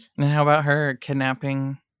accent, And how about her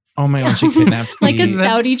kidnapping? Oh my god, she kidnapped like a the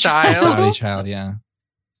Saudi child. child. Saudi child. Yeah,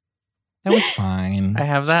 that was fine. I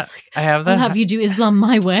have that. She's like, I have I'll that. have you do Islam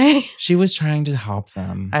my way. She was trying to help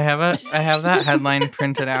them. I have that headline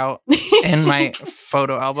printed out in my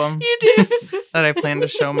photo album You do. that I plan to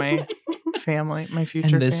show my family, my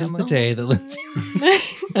future And this family. is the day that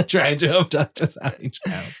Lindsay tried to abduct a Saudi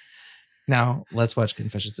child. Now let's watch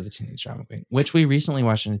Confessions of a Teenage Drama Queen, which we recently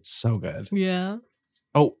watched, and it's so good. Yeah.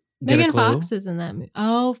 Oh, get a Megan clue? Fox is in that movie.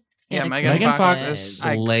 Oh, Yeah, get a Megan clue. Megan Fox is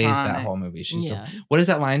slays that iconic. whole movie. She's so, Yeah. what is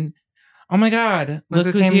that line? Oh my god! Look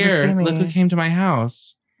who who's came to here! see me. Look who came to my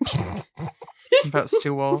house. About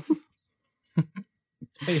Stu Wolf.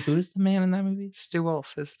 Wait, who's the man in that movie? Stu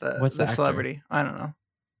Wolf is the What's the actor? celebrity. I don't know.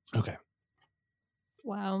 Okay,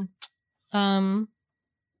 Wow.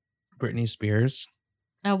 Britney Spears.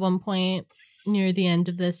 At one point near the end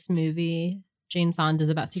of this movie, Jane Fonda's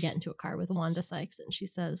about to get into a car with Wanda Sykes, and she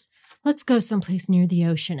says, "Let's go someplace near the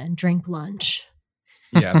ocean and drink lunch."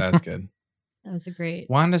 Yeah, that's good. That was a great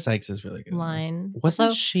Wanda Sykes is really good. in this. line.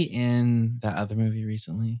 Wasn't So- she in that other movie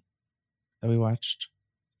recently that we watched?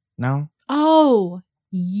 No. Oh,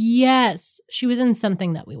 yes. She was in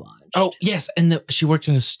something that we watched. Oh yes, and she worked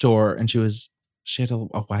in a store, and she had a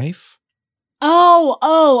wife.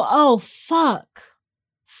 Oh, fuck.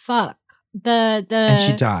 The And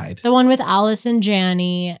she died. the one with Alice and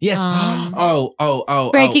Janney. Yes.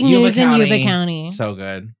 Breaking Yuba news in Yuba County. County. So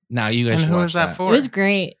good. Now you guys And should who watch was that for? It was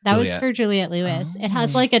great. That was Juliette. for Juliette Lewis. It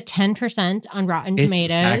has Oh. like a 10% on Rotten It's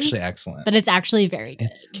Tomatoes. actually excellent. But it's actually very good.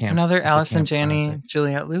 It's camp. Another it's a Alice and camp Janney, classic.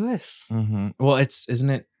 Juliette Lewis. Well, isn't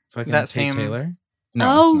it fucking That Tate same- Taylor? No,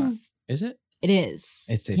 Oh. it's not. Is it? It is.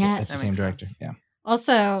 It's Tate. Yes. It's the That same makes director. sense. Yeah.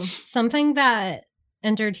 Also, something that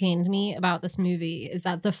entertained me about this movie is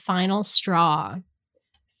that the final straw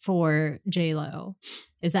for J-Lo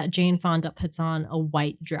is that Jane Fonda puts on a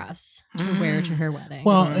white dress to wear to her wedding.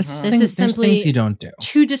 Well, Mhm. it's This things, is there's simply- things you don't do.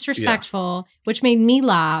 too disrespectful, which made me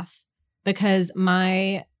laugh because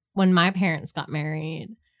when my parents got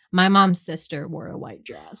married, my mom's sister wore a white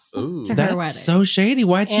dress Ooh. to her That's wedding. so shady.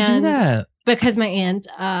 Why'd you do And- that? Because my aunt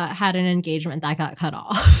had an engagement that got cut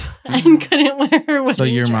off and couldn't wear her wedding So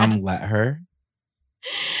your mom dress. let her?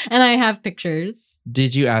 And I have pictures.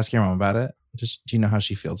 Did you ask your mom about it? Do you know how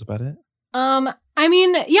she feels about it? I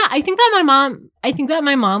mean, yeah, I think that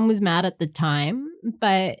my mom was mad at the time,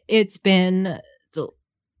 but it's been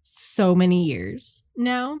so many years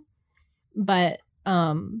now. But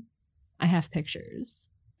I have pictures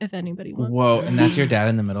if anybody wants Whoa, to and that's see. your dad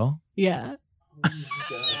in the middle? Yeah.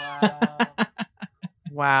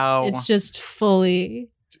 Wow. It's just fully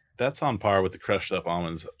That's on par with the crushed up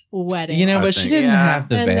almonds. wedding. You know, I but she think- didn't Yeah. have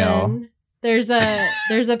the And veil. then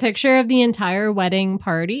there's a picture of the entire wedding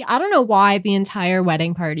party. I don't know why the entire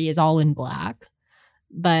wedding party is all in black,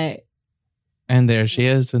 but And there she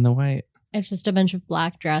is in the white. it's just a bunch of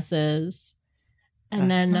black dresses. And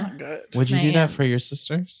That's then not good. Would you My do that aunt. for your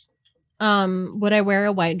sisters? would I wear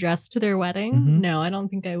a white dress to their wedding? Mhm. No, I don't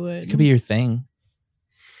think I would. It could be your thing.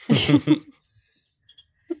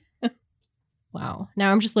 Wow.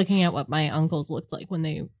 Now I'm just looking at what my uncles looked like when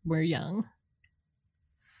they were young.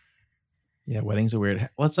 Yeah, weddings are weird.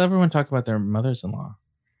 Let's everyone talk about their mothers-in-law.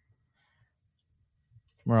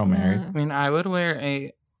 We're all married. Yeah. I mean, I would wear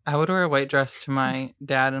a white dress to my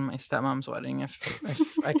dad and my stepmom's wedding if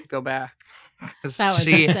I could go back. 'Cause That would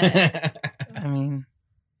be she, sick. I mean,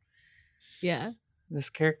 Yeah. this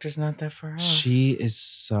character's not that far off. She's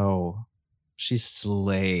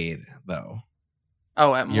slayed though.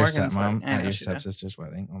 Oh, at Your Morgan's stepmom wedding. I at know your she did. stepsister's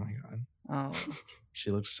wedding. Oh my god, Oh, she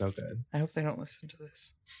looks so good. I hope they don't listen to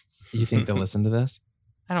this. You think they'll listen to this?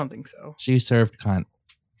 I don't think so. She served cunt.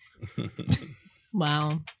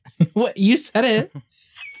 Wow. What you said it?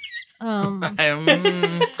 Don't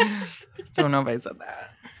know if I said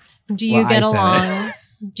that. Do you Well, I get said it. along?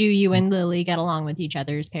 Do you and Lily get along with each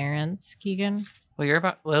other's parents, Keegan?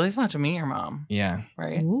 Well, Lily's about to meet your mom, Yeah.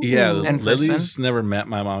 right? Yeah, Ooh. In Lily's person? never met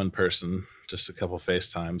my mom in person. Just a couple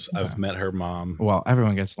FaceTimes. I've Yeah. met her mom. Well,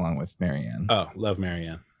 everyone gets along with Marianne. Oh, love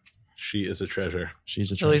Marianne. She is a treasure.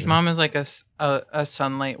 She's a treasure. Lily's mom is like a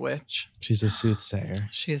sunlight witch. She's a soothsayer.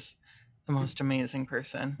 She's the most amazing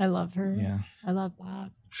person. I love her. Yeah. I love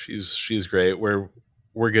that. She's great. We're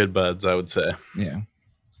good buds, I would say. Yeah.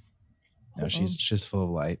 No, Cool. she's full of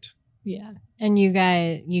light. Yeah. And you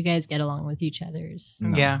guys get along with each other's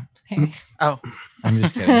No. Yeah. hair. Oh, I'm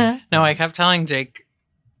just kidding. no, I kept telling Jake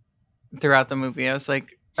throughout the movie, I was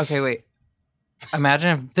like, okay, wait.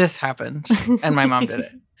 Imagine if this happened and my mom did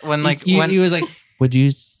it. When He was like, would you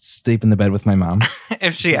sleep in the bed with my mom?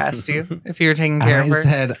 if she asked you if you were taking care I of her.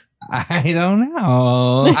 said, I don't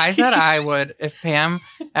know. I said I would if Pam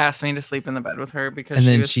asked me to sleep in the bed with her because And she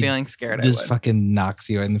then was she feeling scared. just I would. fucking knocks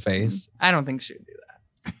you in the face. I don't think she would do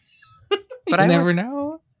that. But You I never would.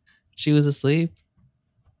 know. She was asleep.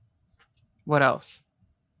 What else?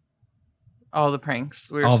 All the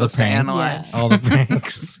pranks we were All the supposed to pranks. analyze. Yeah. All the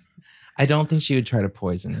pranks. I don't think she would try to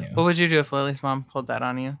poison you. What would you do if Lily's mom pulled that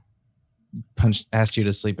on you? Asked you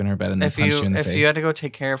to sleep in her bed and then If punched you you in the if face. you had to go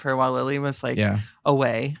take care of her while Lily was like yeah.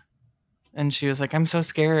 away, and she was like, "I'm so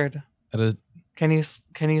scared. Can you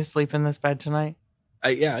sleep in this bed tonight?"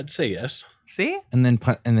 I'd say yes. See, and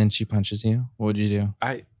then she punches you. What would you do?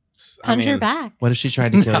 Punch her back. What if she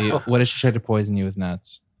tried to kill you? No. What if she tried to poison you with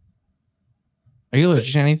nuts? Are you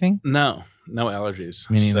allergic to anything? No allergies.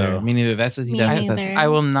 Me neither. So, Me neither. That's Me that's neither. I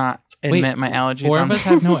will not admit my allergies. Four on, of us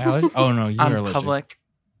have no allergies. Oh no, you're on allergic. public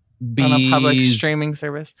Bees. on a public streaming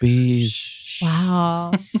service. Bees.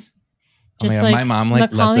 Wow. Oh my Just god, like my mom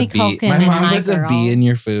lets Macaulay a bee. Culkin My in mom My puts a Girl. bee in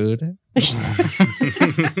your food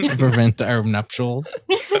to prevent our nuptials.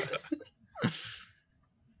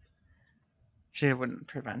 She wouldn't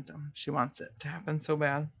prevent them. She wants it to happen so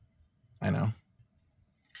bad. I know.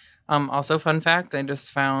 Also, fun fact, I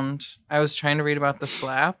just found I was trying to read about the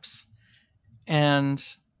slaps, and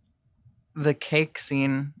the cake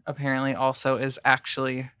scene apparently also is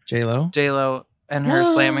actually J-Lo? J-Lo and her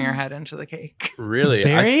slamming her head into the cake. really,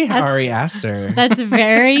 Very That's- Ari Aster. That's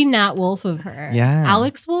very Nat Wolf of her. Yeah.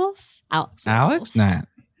 Alex Wolf? Alex Wolf. Alex? Not.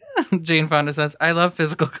 Jane Fonda says, "I love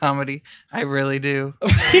physical comedy. I really do."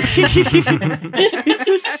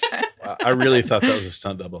 I really thought that was a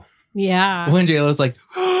stunt double. Yeah. When J-Lo's like,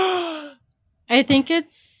 I think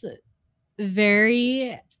it's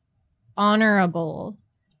very honorable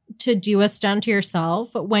to do a stunt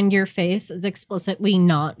yourself when your face is explicitly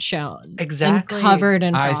not shown. Exactly. And covered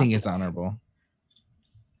in I think frosting. it's honorable.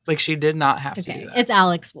 Like she did not have to Okay. do that. It's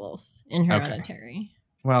Alex Wolf in Okay. Hereditary.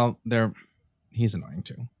 Well, he's annoying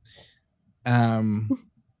too.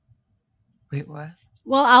 Wait, what?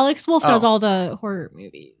 Well, Alex Wolf does Oh. all the horror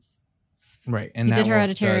movies. Right. And He Nat did Wolf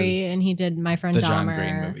Hereditary does and he did My Friend the Dahmer. John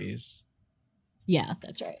Green movies. Yeah,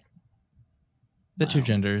 that's right. The two Wow.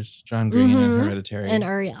 genders, John Green and Mhm. Hereditary. And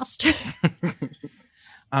Ari Aster.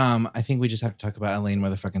 I think we just have to talk about Elaine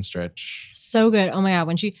Motherfucking Stritch. So good. Oh my God.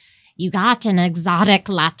 When you got an exotic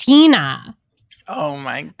Latina. Oh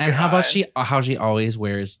my god. And how about how she always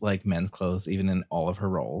wears like men's clothes, even in all of her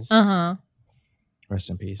roles. Uh-huh. Rest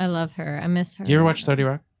in peace. I love her. I miss her. Do you ever watch 30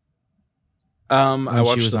 Rock? I When she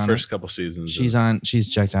watched was the on first it? couple seasons. She's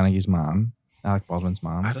Jack Donaghy's mom, Alec Baldwin's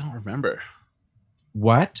mom. I don't remember.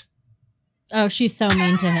 What? Oh, she's so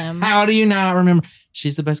mean to him. How do you not remember?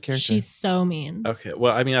 She's the best character. She's so mean. Okay,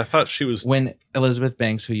 well, I mean, I thought she was. When Elizabeth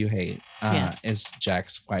Banks, who you hate, Yes. is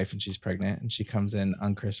Jack's wife and she's pregnant and she comes in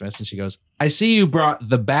on Christmas and she goes, I see you brought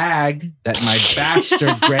the bag that my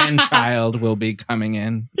bastard grandchild will be coming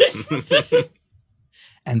in.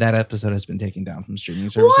 And that episode has been taken down from streaming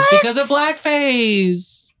services What? because of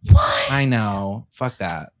blackface. What? I know. Fuck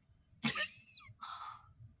that.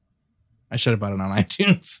 I should have bought it on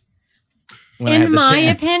iTunes. when I had In the my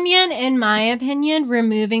chance. opinion,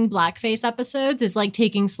 removing blackface episodes is like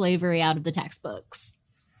taking slavery out of the textbooks.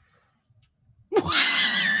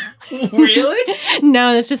 Really?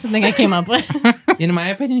 No, that's just something I came up with. In my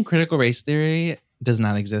opinion, critical race theory does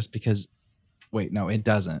not exist because, wait, no, it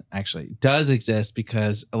doesn't actually. It does exist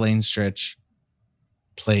because Elaine Stritch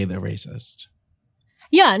played a racist.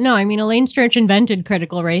 Yeah, no, I mean, Elaine Stritch invented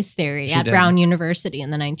critical race theory She at did. Brown University in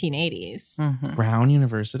the 1980s. Mhm. Brown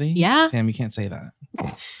University? Yeah. Sam, you can't say that.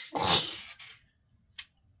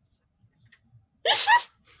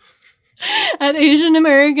 At Asian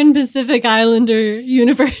American Pacific Islander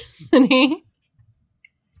University.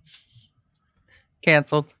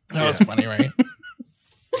 Canceled. That was funny, right?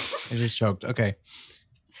 I just choked. Okay.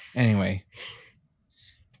 Anyway.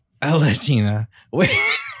 Latina. Wait.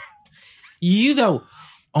 You, though.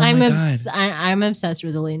 Oh I'm my God. I'm obsessed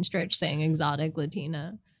with Elaine Stritch saying exotic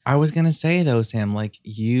Latina. I was going to say, though, Sam, like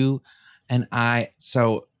you and I.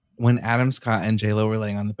 So when Adam Scott and J-Lo were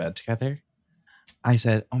laying on the bed together, I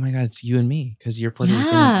said, oh my God, it's you and me because you're Puerto Rican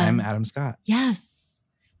and Yeah. I'm Adam Scott. Yes.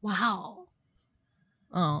 Wow.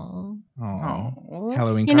 Oh. Oh,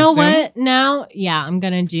 Halloween. You know costume? what? Now, yeah, I'm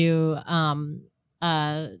gonna do. I'm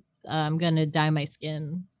gonna dye my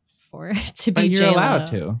skin for it to be. But you're J-Lo. allowed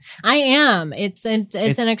to. I am. It's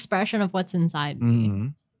It's- an expression of what's inside me.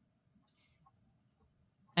 Mhm.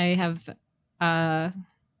 I have.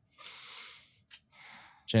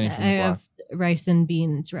 Jenny I from the block. have rice and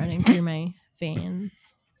beans running through my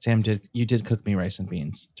veins. Sam you did cook me rice and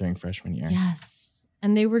beans during freshman year. Yes,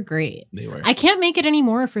 and they were great. They were. I can't make it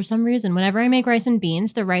anymore for some reason. Whenever I make rice and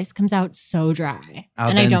beans, the rice comes out so dry, Al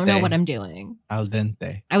and I don't know dente. what I'm doing. Al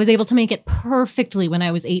dente. I was able to make it perfectly when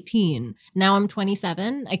I was 18. Now I'm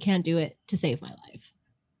 27. I can't do it to save my life.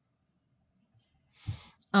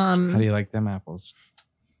 How do you like them apples?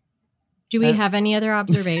 Do we have any other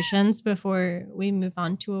observations before we move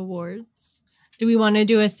on to awards? Do we want to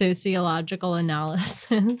do a sociological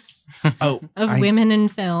analysis Oh, of women in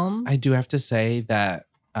film? I do have to say that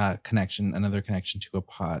another connection to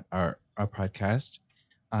our podcast.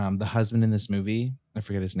 The husband in this movie, I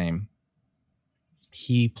forget his name.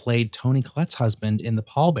 He played Toni Collette's husband in The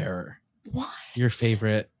Pallbearer. What? Your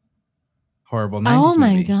favorite horrible 90s Oh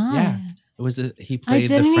my movie. god. Yeah. It was he I played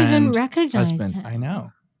didn't the friend even recognize husband. him. I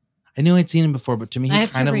know. I knew I'd seen him before, but to me I he have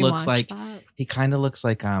to kind of looks rewatch like that. he kind of looks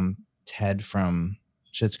like Ted from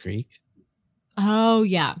Schitt's Creek Oh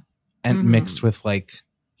yeah. and Mhm. mixed with like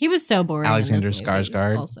He was so boring. in Alexander this movie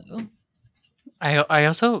Skarsgård. Also. I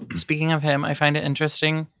also, speaking of him, I find it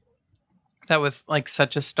interesting that with like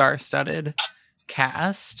such a star-studded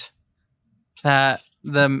cast, that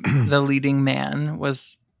the leading man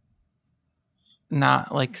was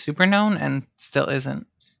not like super known and still isn't.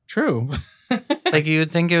 true. Like you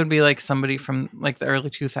would think it would be like somebody from like the early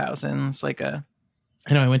 2000s, like I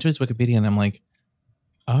know. I went to his Wikipedia and I'm like,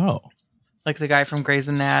 oh. like the guy from Grey's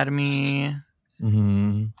Anatomy,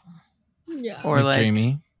 Mm-hmm. Yeah. or like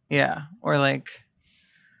Jamie. yeah, or like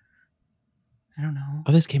I don't know.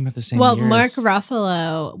 Oh, this came out the same Well, year. Mark as-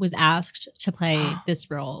 Ruffalo was asked to play this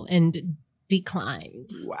role and declined,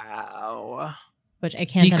 Wow. which I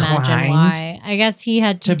can't imagine Declined? why. I guess he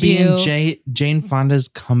had to, to be in do. Jane Fonda's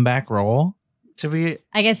comeback role. To be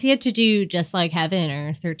I guess he had to do Just Like Heaven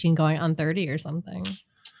or 13 Going on 30 or something.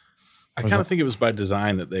 I Was kind that- of think it was by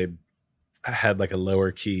design that they had like a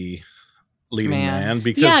lower key leading Man. man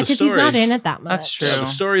because Yeah, the because story, he's not in it that much. That's true. Yeah, the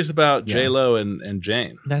story's about Yeah. J-Lo and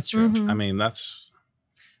Jane. That's true. Mhm. I mean, that's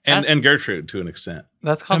That's- and Gertrude to an extent.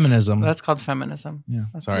 that's called Feminism. That's called feminism. Yeah.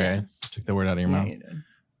 That's- Sorry, Yes. I took the word out of your Yeah, mouth. you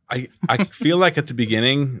did. I feel like at the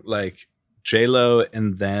beginning, like J-Lo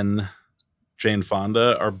and then Jane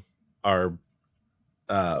Fonda are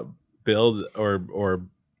billed or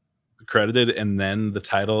credited, and then the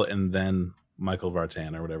title, and then Michael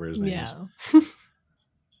Vartan or whatever his name is, Yeah.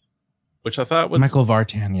 which I thought was Michael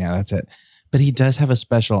Vartan. Yeah, that's it. But he does have a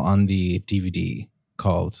special on the DVD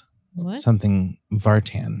called What? something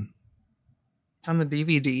Vartan. On the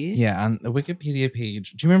DVD. Yeah, on the Wikipedia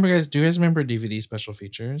page. Do you remember, guys? Do you guys remember DVD special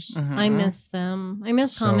features? Mhm. I miss them. I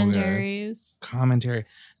miss So good. commentaries. Commentary,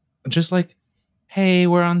 just like, hey,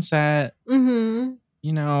 we're on set. Mm-hmm.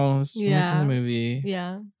 You know, this is Yeah. from the movie.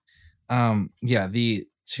 Yeah. Yeah, the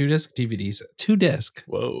two disc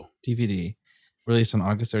whoa. DVD released on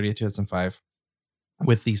August 30th, 2005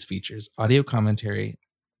 with these features: audio commentary,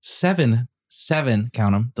 seven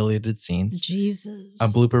count them, deleted scenes, Jesus. a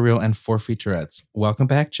blooper reel, and 4 featurettes. Welcome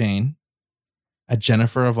Back, Jane, a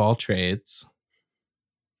Jennifer of All Trades,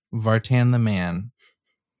 Vartan the Man,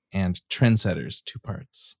 and Trendsetters, 2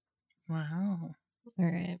 parts. Wow. All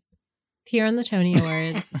right. Here on the Tony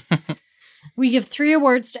Awards, we give 3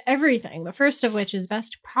 awards to everything, the first of which is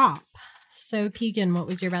Best Prop. So, Keegan, what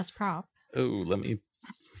was your best prop? Oh, let me.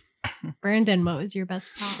 Brandon, what was your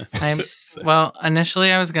best prop? Well,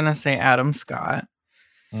 initially I was gonna say Adam Scott.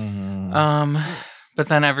 Mhm. But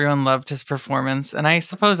then everyone loved his performance, and I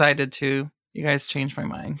suppose I did too. You guys changed my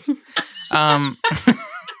mind.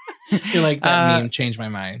 You're like, that uh, meme changed my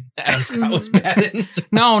mind. Adam Scott was bad in it.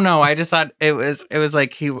 No, I just thought it was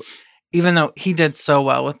like he, even though he did so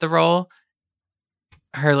well with the role,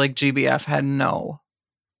 her like GBF had no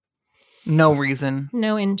reason.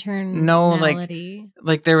 No intern.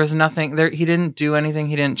 Like there was nothing there. He didn't do anything.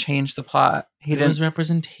 He didn't change the plot. He It didn't. was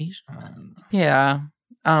representation. Yeah.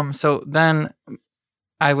 So then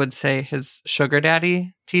I would say his sugar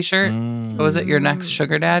daddy t-shirt. What was it? Your next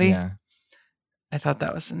sugar daddy? Yeah. I thought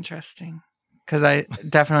that was interesting because I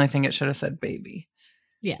definitely think it should have said baby.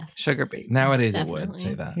 Yes. Sugar baby. Nowadays it Definitely. would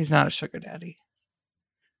say that. He's not a sugar daddy.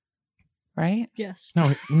 Right? Yes.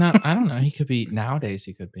 No, I don't know. He could be, nowadays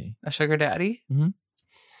he could be. A sugar daddy?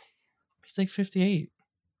 He's like 58.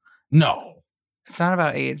 No. It's not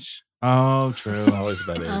about age. Oh, true. Always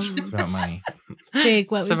about age. It's about money. Jake,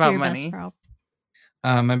 what It's was about your money. best prop?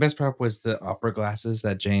 My best prop was the opera glasses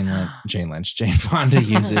that Jane Fonda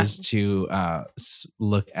uses to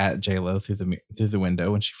look at J-Lo through the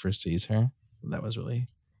window when she first sees her. That was really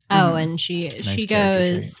Oh, and she character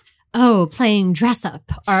goes, "Oh, playing dress up,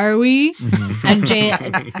 are we?" And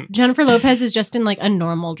Jennifer Lopez is just in like a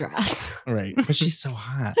normal dress. right, but she's so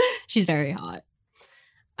hot. She's very hot.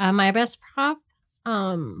 My best prop,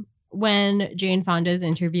 when Jane Fonda is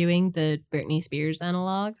interviewing the Britney Spears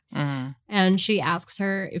analog, Mhm. and she asks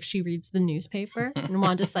her if she reads the newspaper, and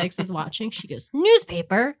Wanda Sykes is watching. She goes,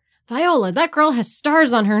 "Newspaper? Viola, that girl has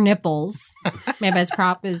stars on her nipples." My best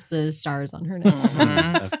prop is the stars on her nipples.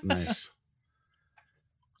 Mhm. Nice.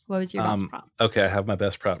 What was your best prop? Okay, I have my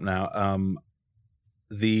best prop now.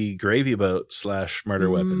 The gravy boat / murder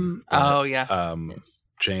weapon. Oh, yes. Yes.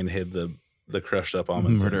 Jane hid the crushed up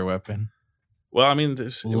almonds. Murder weapon. Well, I mean, it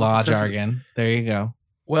was Law attempted- jargon. There you go.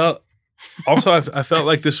 Well, also, I felt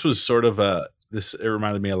like this was sort of it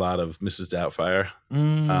reminded me a lot of Mrs. Doubtfire.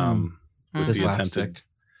 With The the slapstick. attempted,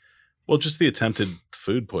 well, just the attempted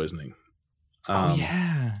food poisoning. Oh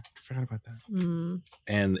yeah, I forgot about that. Mm.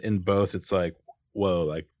 And in both, it's like, whoa,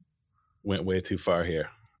 like went way too far here.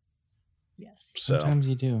 Yes. So Sometimes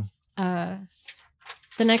you do.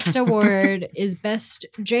 The next award is Best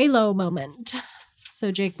J-Lo Moment.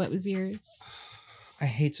 So, Jake, what was yours? I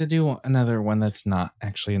hate to do another one that's not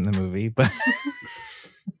actually in the movie, but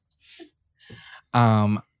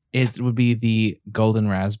it would be the Golden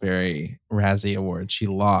Raspberry Razzie Award. She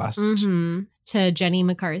lost To Jenny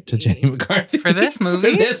McCarthy. to Jenny McCarthy For this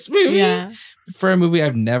movie? For this movie, Yeah. for a movie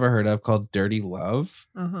I've never heard of called Dirty Love.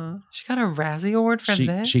 Uh-huh. She got a Razzie Award for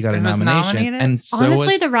this? She got a It was nomination, nominated? and so Honestly,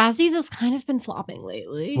 was, the Razzies have kind of been flopping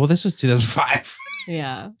lately. well, this was 2005.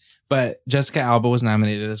 yeah. But Jessica Alba was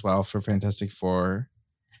nominated as well for Fantastic Four,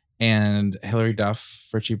 and Hilary Duff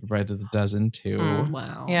for Cheaper by the Dozen too,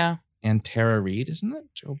 Wow. Yeah. and Tara Reid. Isn't that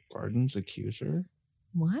Joe Barton's accuser?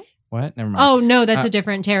 What? What? Never mind. Oh, no, that's a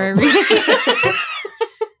different Tara Reid.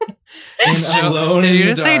 And Alone Did in you the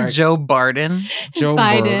just say Dark. Joe Barton? Joe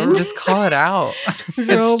Biden. Barton. Just call it out.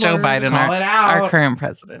 Joe It's Joe Biden. Biden, Call it out. our current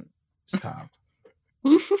president. Stop.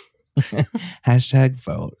 Hashtag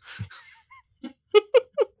vote.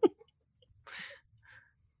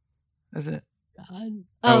 Is it? God.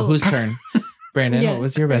 Oh, whose turn? Brandon, Yeah, what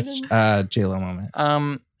was your best Brandon. J-Lo moment?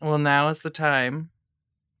 Well, now is the time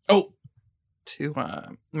Oh, to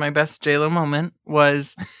my best JLo moment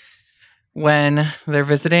was when they're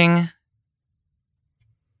visiting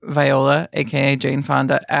Viola, aka Jane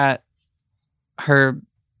Fonda, at her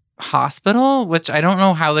hospital, which I don't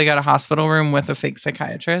know how they got a hospital room with a fake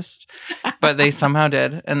psychiatrist, but they somehow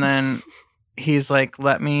did. And then he's like,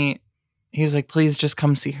 please just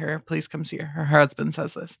come see her. Please come see her. Her husband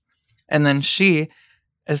says this. And then she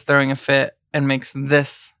is throwing a fit and makes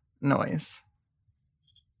this noise.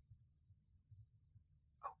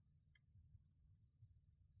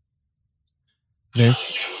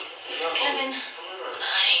 this. Kevin.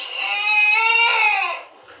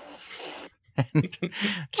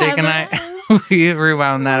 Jake and I, we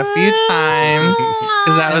rewound that a few times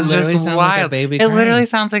because that It was literally just sounded like a wild. baby It crying. literally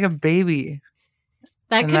sounds like a baby.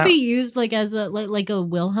 That And could that- be used like as a like a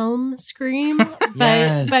Wilhelm scream, but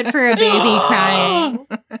Yes. but for a baby crying.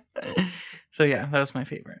 So yeah, that was my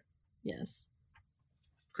favorite. Yes.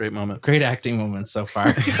 great moment. Great acting moments so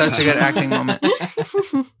far. Such a good acting moment.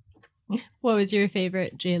 What was your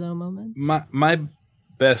favorite JLo moment? My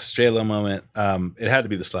best JLo moment, it had to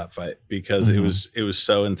be the slap fight because it was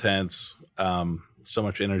so intense, so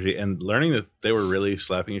much energy, and learning that they were really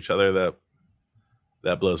slapping each other,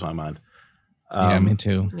 that blows my mind. Yeah, me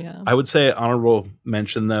too. Yeah. I would say honorable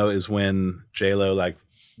mention though is when JLo like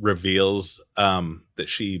reveals that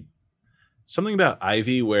she something about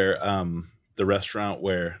Ivy, where the restaurant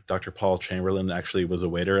where Dr. Paul Chamberlain actually was a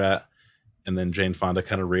waiter at, and then Jane Fonda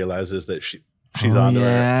kind of realizes that she's onto her.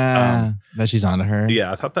 Yeah, that she's onto her.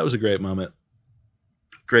 Yeah, I thought that was a great moment.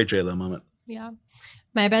 Great JLo moment. Yeah.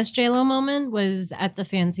 My best JLo moment was at the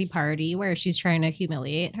fancy party where she's trying to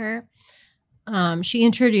humiliate her.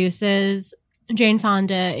 Jane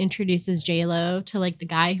Fonda introduces JLo to like the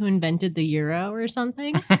guy who invented the euro or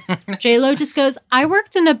something. JLo just goes, "I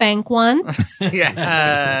worked in a bank once."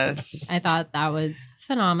 Yes. I thought that was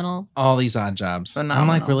phenomenal. All these odd jobs. I'm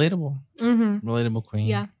Phenomenal. like relatable. Mm-hmm. Relatable queen.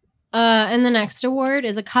 Yeah. And the next award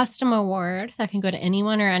is a custom award that can go to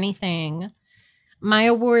anyone or anything. My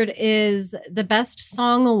award is the Best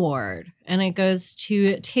Song Award, and it goes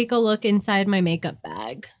to Take a Look Inside My Makeup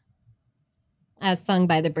Bag, as sung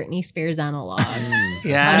by the Britney Spears analog.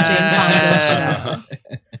 Yes.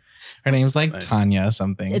 Her name's like Nice. Tanya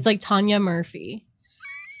something. It's like Tanya Murphy.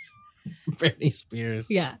 Britney Spears.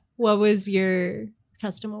 Yeah. What was your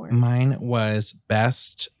custom award? Mine was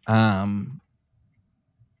best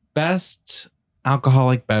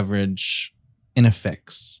alcoholic beverage in a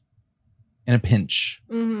pinch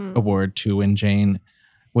Mhm. award to when Jane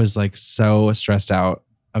was like so stressed out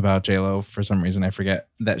about JLo for some reason. I forget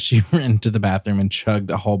that she ran into the bathroom and chugged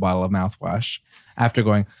a whole bottle of mouthwash after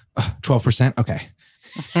going 12%. Okay.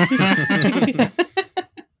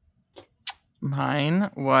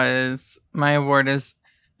 My award is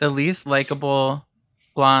the least likable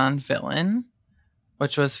blonde villain,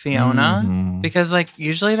 which was Fiona. Mhm. Because like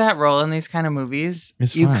usually that role in these kind of movies,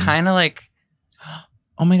 It's you fun. kind of like,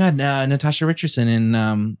 Oh my God. Natasha Richardson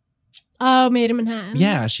in Oh, Made in Manhattan.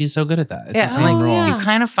 yeah, she's so good at that. It's Yeah, the same oh, role. yeah. you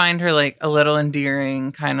kind of find her like a little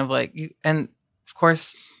endearing, kind of like you, and of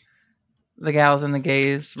course the gals and the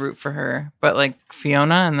gays root for her, but like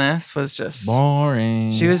Fiona in this was just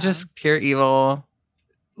Boring. she was just pure evil.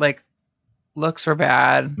 Like looks were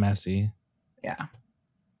bad. messy. Yeah.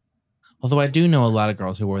 Although I do know a lot of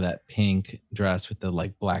girls who wore that pink dress with the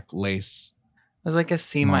like black lace. It was like a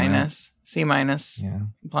C Moment. minus Yeah.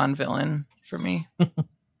 blonde villain for me.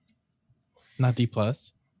 Not D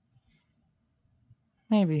plus.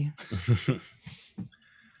 Maybe.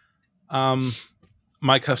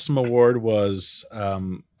 My custom award was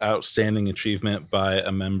outstanding achievement by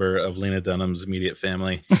a member of Lena Dunham's immediate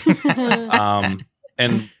family,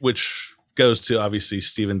 and which goes to obviously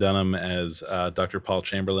Stephen Dunham as Dr. Paul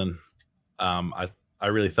Chamberlain. I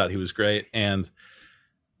really thought he was great, and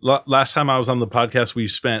last time I was on the podcast, we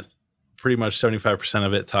spent pretty much 75%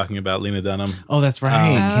 of it talking about Lena Dunham. Oh, that's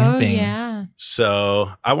right. Oh, Camping. yeah.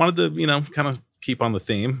 So I wanted to, kind of keep on the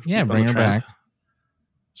theme. Yeah, keep on bring the her trend. back.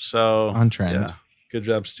 So On trend. yeah. Good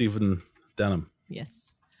job, Stephen Dunham.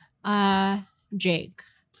 Yes. Jake,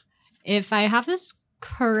 if I have this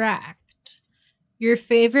correct, your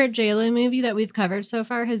favorite JLo movie that we've covered so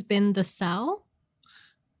far has been The Cell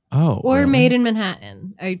Oh. or really? Made in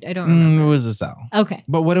Manhattan. I don't It remember. was a cell. Okay.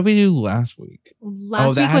 But what did we do last week?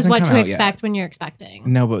 Last that week was hasn't what come to out yet. expect when you're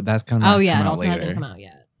expecting. No, but that's coming Oh out. yeah, come it out also later. hasn't come out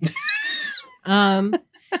yet.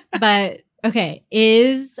 But okay,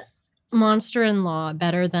 is Monster in Law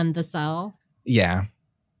better than The Cell? Yeah.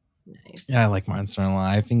 Nice. Yeah, I like Monster in Law.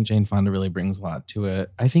 I think Jane Fonda really brings a lot to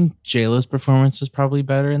it. I think JLo's performance was probably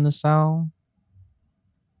better in The Cell.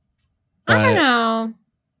 I don't But know.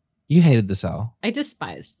 You hated The Cell. I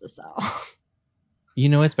despised The Cell. You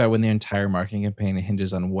know it's bad when the entire marketing campaign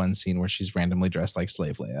hinges on one scene where she's randomly dressed like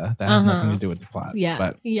Slave Leia. That has nothing to do with the plot. Yeah.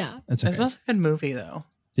 But Yeah. it's It okay. was a good movie though.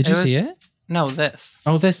 Did you it see was- it? No, this.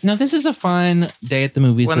 Oh, this is a fun day at the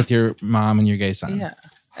movies When- with your mom and your gay son. Yeah.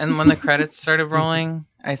 And when the credits started rolling,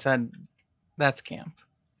 I said, "That's camp."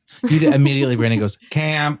 You immediately Brandon goes,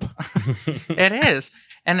 camp. It is,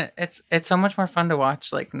 and it's so much more fun to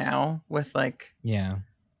watch like now with like Yeah.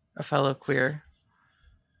 a fellow queer.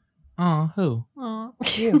 Oh, who? Aw.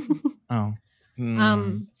 Oh.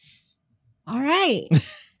 All right.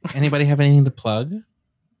 Anybody have anything to plug?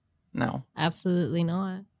 No, Absolutely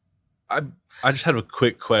not. I just have a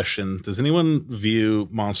quick question. Does anyone view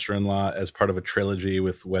Monster in Law as part of a trilogy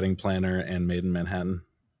with Wedding Planner and Made in Manhattan?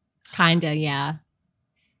 Kinda, yeah.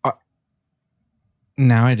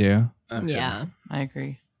 Now I do. Okay. Yeah. I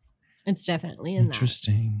agree. It's definitely in that.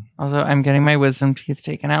 Interesting. Also, I'm getting my wisdom teeth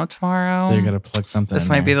taken out tomorrow. So you got to plug something. This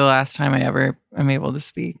in might be there. the last time I ever am able to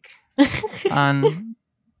speak on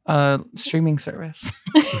a streaming service.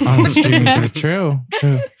 on the streaming service. True.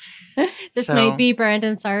 This So- might be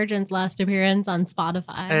Brandon Sargent's last appearance on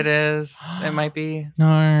Spotify. It is. It might be.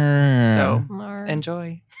 No. So Or-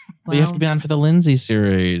 enjoy. But you have to be on for the Lindsay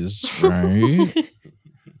series, right?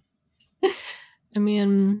 I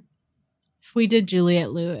mean, if we did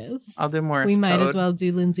Juliette Lewis, I'll do Morse we might code. as well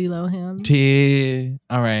do Lindsay Lohan.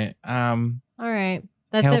 All right. All right.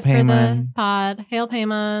 That's Hail it for the Paymon. pod. Hail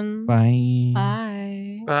Paymon. Bye.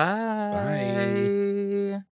 Bye. Bye. Bye.